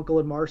the Runkle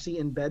and Marcy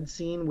in bed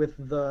scene with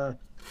the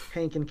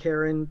Hank and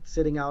Karen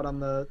sitting out on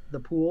the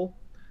pool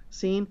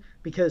scene,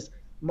 because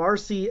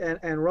Marcy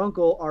and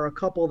Runkle are a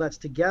couple that's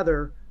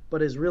together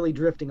but is really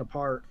drifting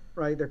apart,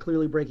 right? They're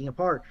clearly breaking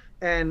apart.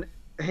 And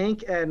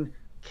Hank and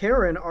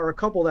Karen are a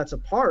couple that's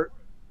apart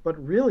but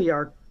really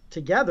are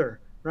together,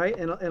 right?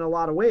 In a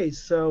lot of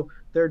ways. So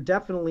there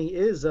definitely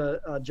is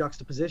a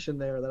juxtaposition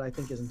there that I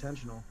think is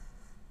intentional.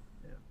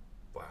 Yeah.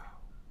 Wow.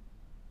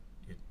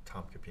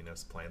 Tom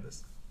Capino's playing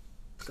this?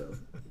 So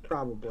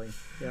probably,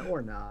 yeah,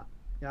 or not.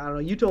 Yeah, I don't know.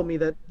 You told me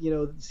that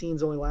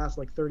scenes only last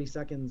like 30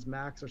 seconds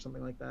max or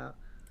something like that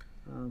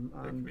on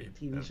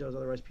TV shows.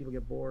 Otherwise, people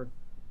get bored.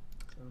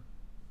 So.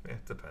 Yeah,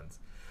 it depends.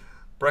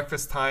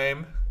 Breakfast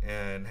time,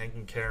 and Hank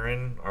and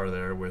Karen are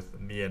there with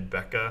Mia and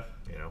Becca.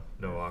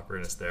 No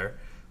awkwardness there.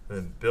 And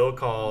then Bill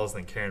calls,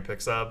 and then Karen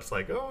picks up. It's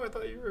like, oh, I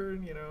thought you were,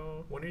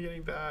 when are you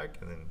getting back?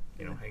 And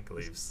then, Hank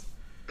leaves.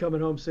 Coming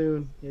home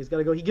soon. Yeah, he's got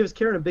to go. He gives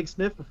Karen a big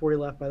sniff before he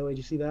left, by the way. Did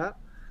you see that?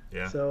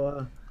 Yeah.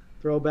 So,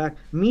 throwback.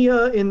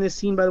 Mia in this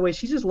scene, by the way,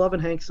 she's just loving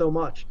Hank so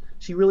much.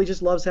 She really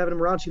just loves having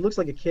him around. She looks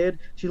like a kid.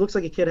 She looks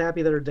like a kid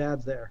happy that her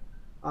dad's there,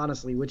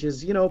 honestly, which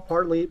is,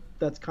 partly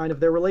that's kind of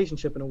their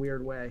relationship in a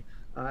weird way.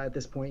 At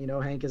this point,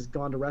 Hank has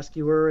gone to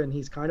rescue her, and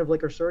he's kind of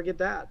like her surrogate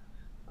dad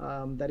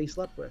that he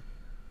slept with.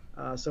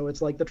 So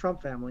it's like the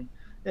Trump family.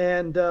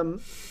 And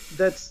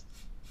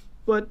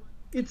but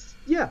it's,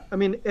 yeah, I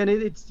mean, and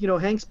it's,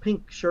 Hank's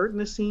pink shirt in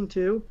this scene,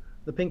 too,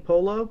 the pink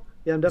polo.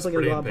 Yeah, I'm definitely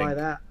going to go out and buy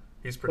that.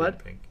 He's pretty in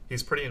pink.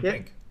 He's pretty in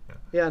pink.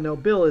 Yeah, no,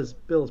 Bill is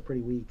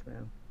pretty weak,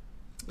 man.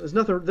 There's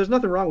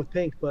nothing wrong with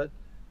pink, but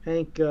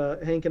Hank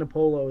in a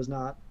polo is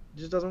not. It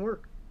just doesn't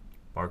work.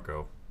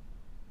 Marco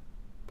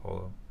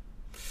Polo.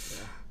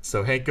 Yeah.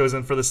 So Hank goes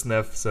in for the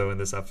sniff. So in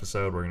this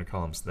episode, we're going to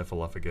call him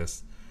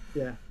Sniffleupagus.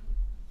 Yeah.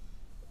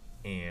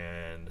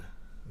 And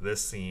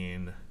this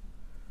scene,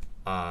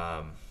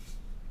 Hank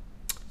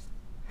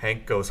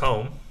goes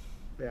home.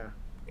 Yeah.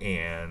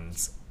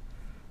 And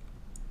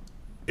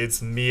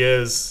it's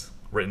Mia's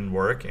written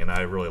work, and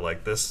I really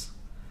like this.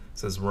 It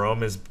says,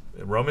 Rome is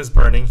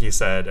burning, he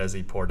said as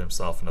he poured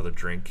himself another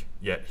drink.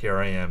 Yet here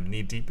I am,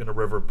 knee deep in a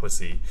river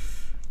pussy.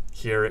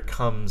 Here it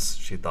comes,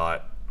 she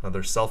thought.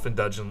 Another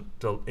self-indulgent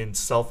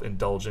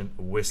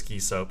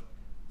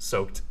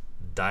whiskey-soaked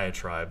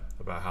diatribe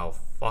about how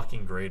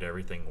fucking great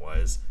everything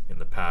was in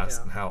the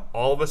past, and how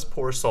all of us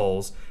poor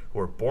souls who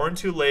were born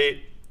too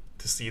late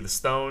to see the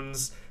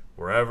Stones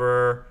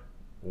wherever,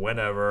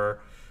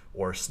 whenever,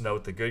 or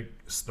snort the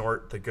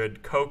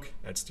good coke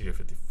at Studio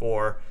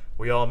 54.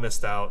 We all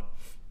missed out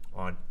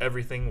on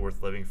everything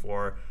worth living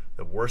for.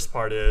 The worst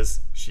part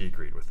is she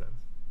agreed with him.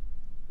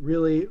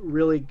 Really,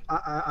 really,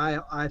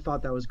 I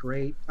thought that was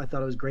great. I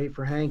thought it was great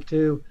for Hank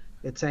too.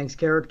 It's Hank's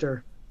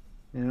character,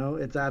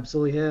 it's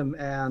absolutely him,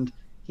 and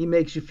he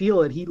makes you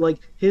feel it. He like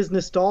his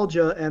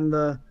nostalgia and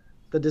the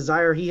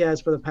desire he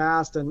has for the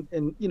past,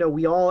 and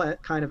we all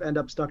kind of end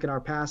up stuck in our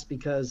past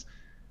because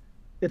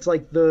it's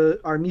like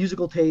our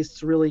musical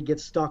tastes really get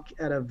stuck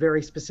at a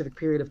very specific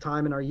period of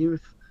time in our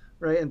youth,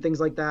 right, and things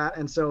like that.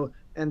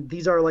 And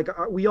these are like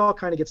we all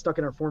kind of get stuck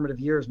in our formative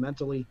years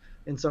mentally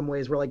in some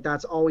ways, where like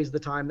that's always the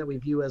time that we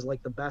view as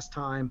like the best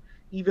time,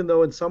 even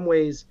though in some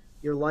ways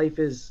your life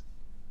is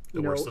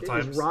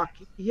is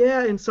rocky.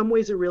 Yeah, in some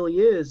ways it really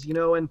is,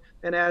 and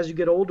as you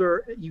get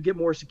older you get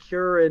more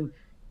secure, and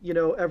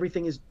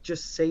everything is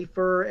just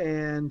safer,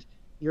 and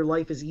your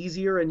life is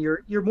easier, and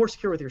you're more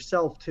secure with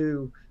yourself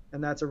too.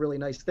 And that's a really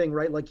nice thing,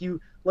 right?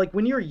 Like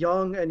when you're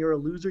young and you're a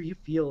loser, you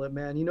feel it,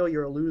 man.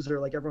 You're a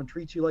loser. Like everyone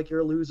treats you like you're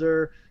a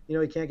loser.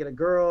 You can't get a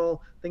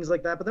girl, things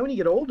like that. But then when you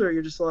get older,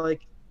 you're just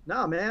like,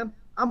 nah, man,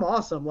 I'm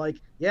awesome. Like,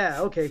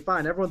 yeah, okay,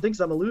 fine. Everyone thinks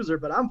I'm a loser,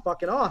 but I'm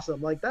fucking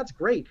awesome. Like, that's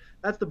great.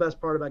 That's the best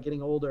part about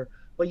getting older.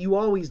 But you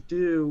always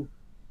do.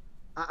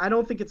 I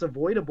don't think it's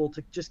avoidable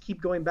to just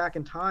keep going back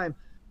in time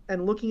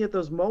and looking at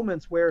those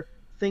moments where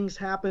things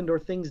happened or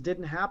things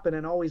didn't happen,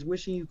 and always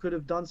wishing you could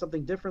have done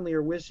something differently,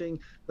 or wishing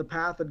the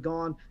path had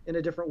gone in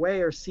a different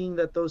way, or seeing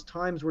that those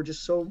times were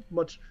just so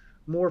much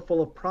more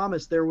full of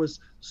promise. There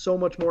was so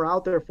much more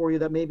out there for you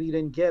that maybe you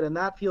didn't get. And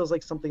that feels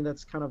like something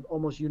that's kind of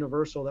almost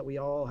universal, that we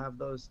all have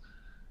those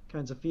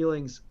kinds of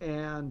feelings.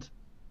 And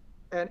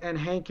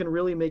Hank can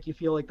really make you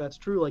feel like that's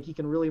true. Like he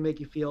can really make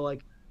you feel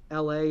like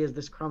LA is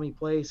this crummy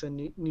place,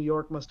 and New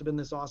York must have been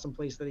this awesome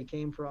place that he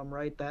came from,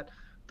 right? That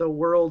the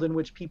world in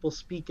which people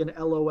speak in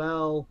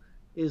LOL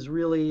is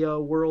really a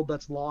world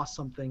that's lost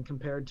something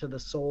compared to the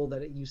soul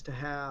that it used to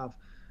have,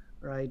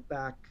 right,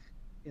 back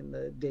in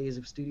the days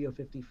of Studio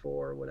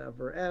 54 or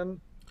whatever. And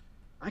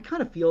I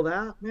kind of feel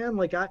that, man.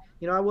 Like I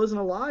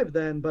wasn't alive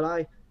then, but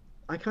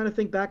I kind of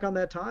think back on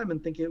that time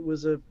and think it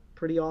was a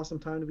pretty awesome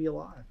time to be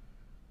alive.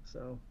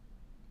 So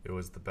it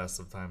was the best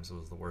of times. It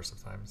was the worst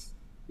of times.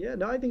 Yeah,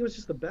 no, I think it was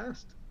just the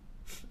best.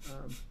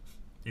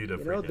 You the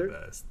freaking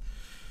best.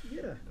 Yeah.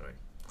 Anyway.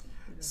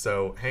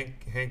 So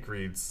Hank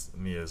reads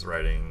Mia's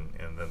writing,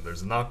 and then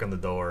there's a knock on the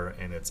door,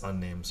 and it's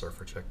unnamed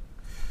surfer chick.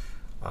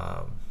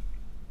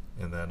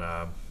 And then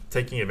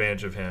taking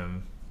advantage of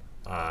him.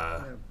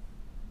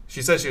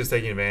 She says she was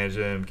taking advantage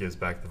of him, gives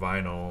back the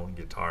vinyl and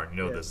guitar, and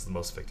this is the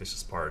most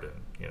fictitious part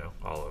in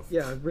all of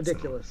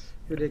ridiculous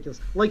cinema.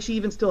 Ridiculous. Like she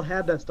even still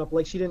had that stuff.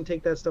 Like she didn't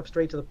take that stuff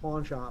straight to the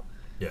pawn shop.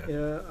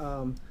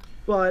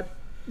 But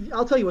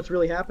I'll tell you what's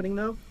really happening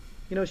though.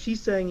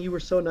 She's saying you were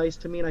so nice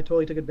to me and I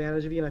totally took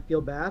advantage of you and I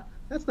feel bad.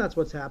 That's not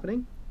what's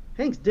happening.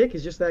 Hank's dick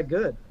is just that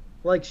good.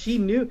 Like she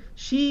knew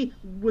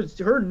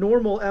her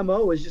normal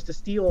MO is just to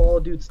steal all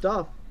the dude's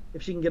stuff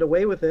if she can get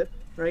away with it,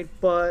 right?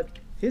 But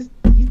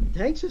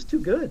Hank's just too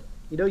good.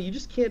 You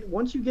just can't.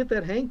 Once you get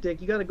that Hank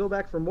dick, you got to go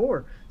back for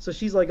more. So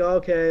she's like, oh,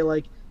 okay,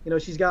 like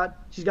she's got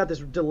this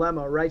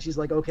dilemma, right? She's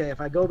like, okay, if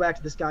I go back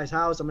to this guy's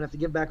house, I'm gonna have to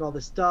give back all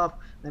this stuff.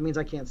 That means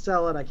I can't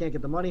sell it. I can't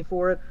get the money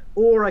for it.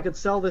 Or I could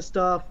sell this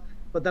stuff,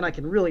 but then I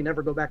can really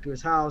never go back to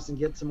his house and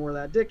get some more of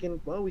that dick. And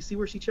well, we see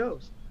where she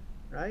chose,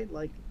 right?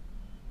 Like,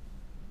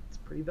 it's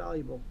pretty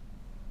valuable.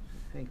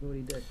 Hank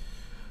Moody dick.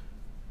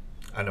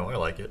 I know, I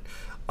like it.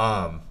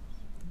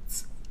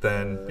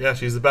 Then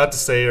she's about to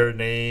say her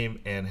name,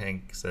 and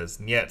Hank says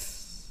 "Niet,"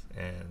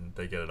 and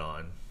they get it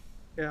on.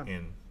 Yeah.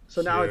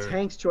 So now it's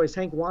Hank's choice.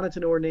 Hank wanted to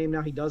know her name.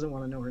 Now he doesn't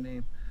want to know her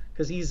name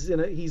because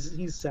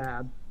he's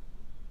sad,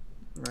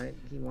 right?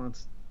 He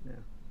wants. Yeah.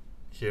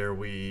 Here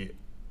we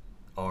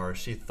are.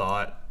 She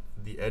thought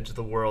the edge of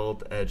the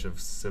world, edge of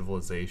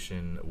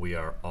civilization. We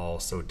are all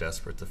so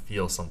desperate to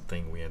feel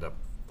something. We end up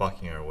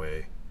fucking our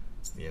way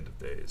to the end of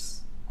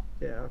days.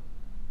 Yeah.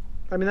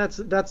 I mean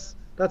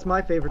that's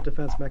my favorite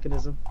defense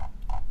mechanism.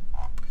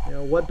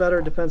 What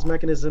better defense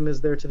mechanism is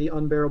there to the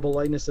unbearable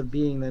lightness of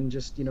being than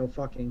just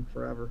fucking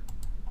forever?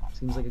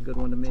 Seems like a good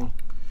one to me.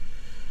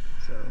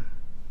 So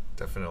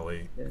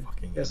definitely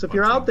fucking. Yeah. So if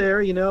you're out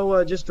there,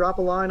 just drop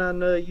a line on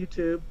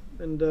YouTube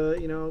and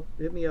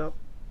hit me up.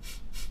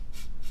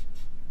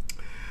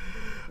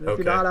 If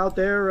you're not out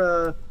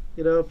there,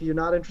 if you're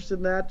not interested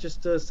in that,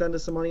 just send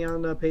us some money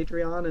on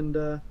Patreon,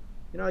 and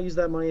I'll use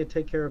that money to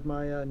take care of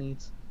my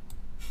needs.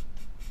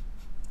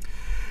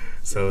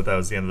 So that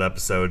was the end of the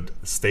episode.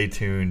 Stay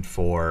tuned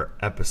for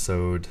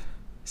episode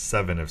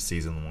 7 of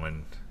season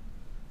 1.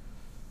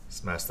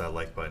 Smash that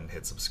like button,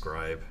 hit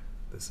subscribe.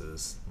 This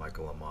is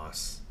Michael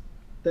Amos.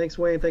 Thanks,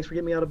 Wayne. Thanks for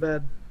getting me out of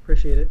bed.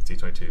 Appreciate it.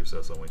 T22,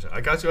 so I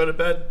got you out of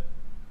bed.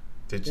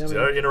 Did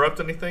I interrupt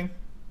anything?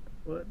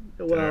 What?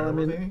 Well, I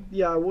mean,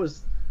 yeah,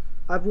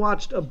 I've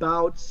watched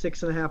about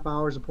 6.5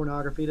 hours of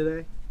pornography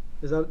today.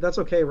 That's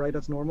okay, right?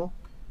 That's normal?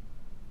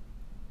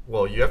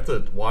 Well, you have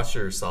to watch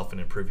yourself and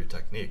improve your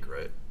technique,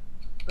 right?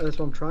 That's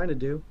what I'm trying to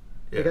do.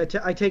 Yeah. Like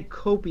I take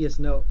copious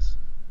notes.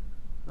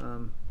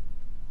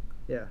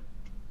 Yeah.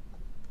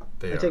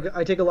 They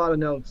I take a lot of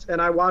notes,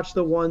 and I watch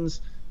the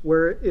ones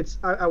where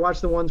I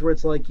watch the ones where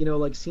it's like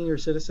like senior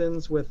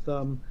citizens with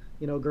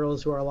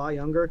girls who are a lot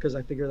younger, because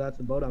I figure that's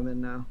the boat I'm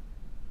in now.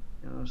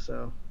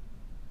 So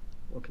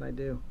what can I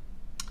do?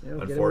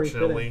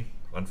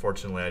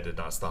 Unfortunately, I did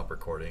not stop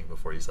recording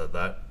before you said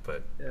that,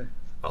 but Yeah.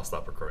 I'll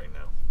stop recording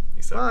now.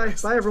 You said Bye,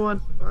 nice. bye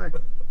everyone.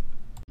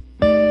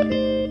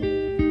 Bye.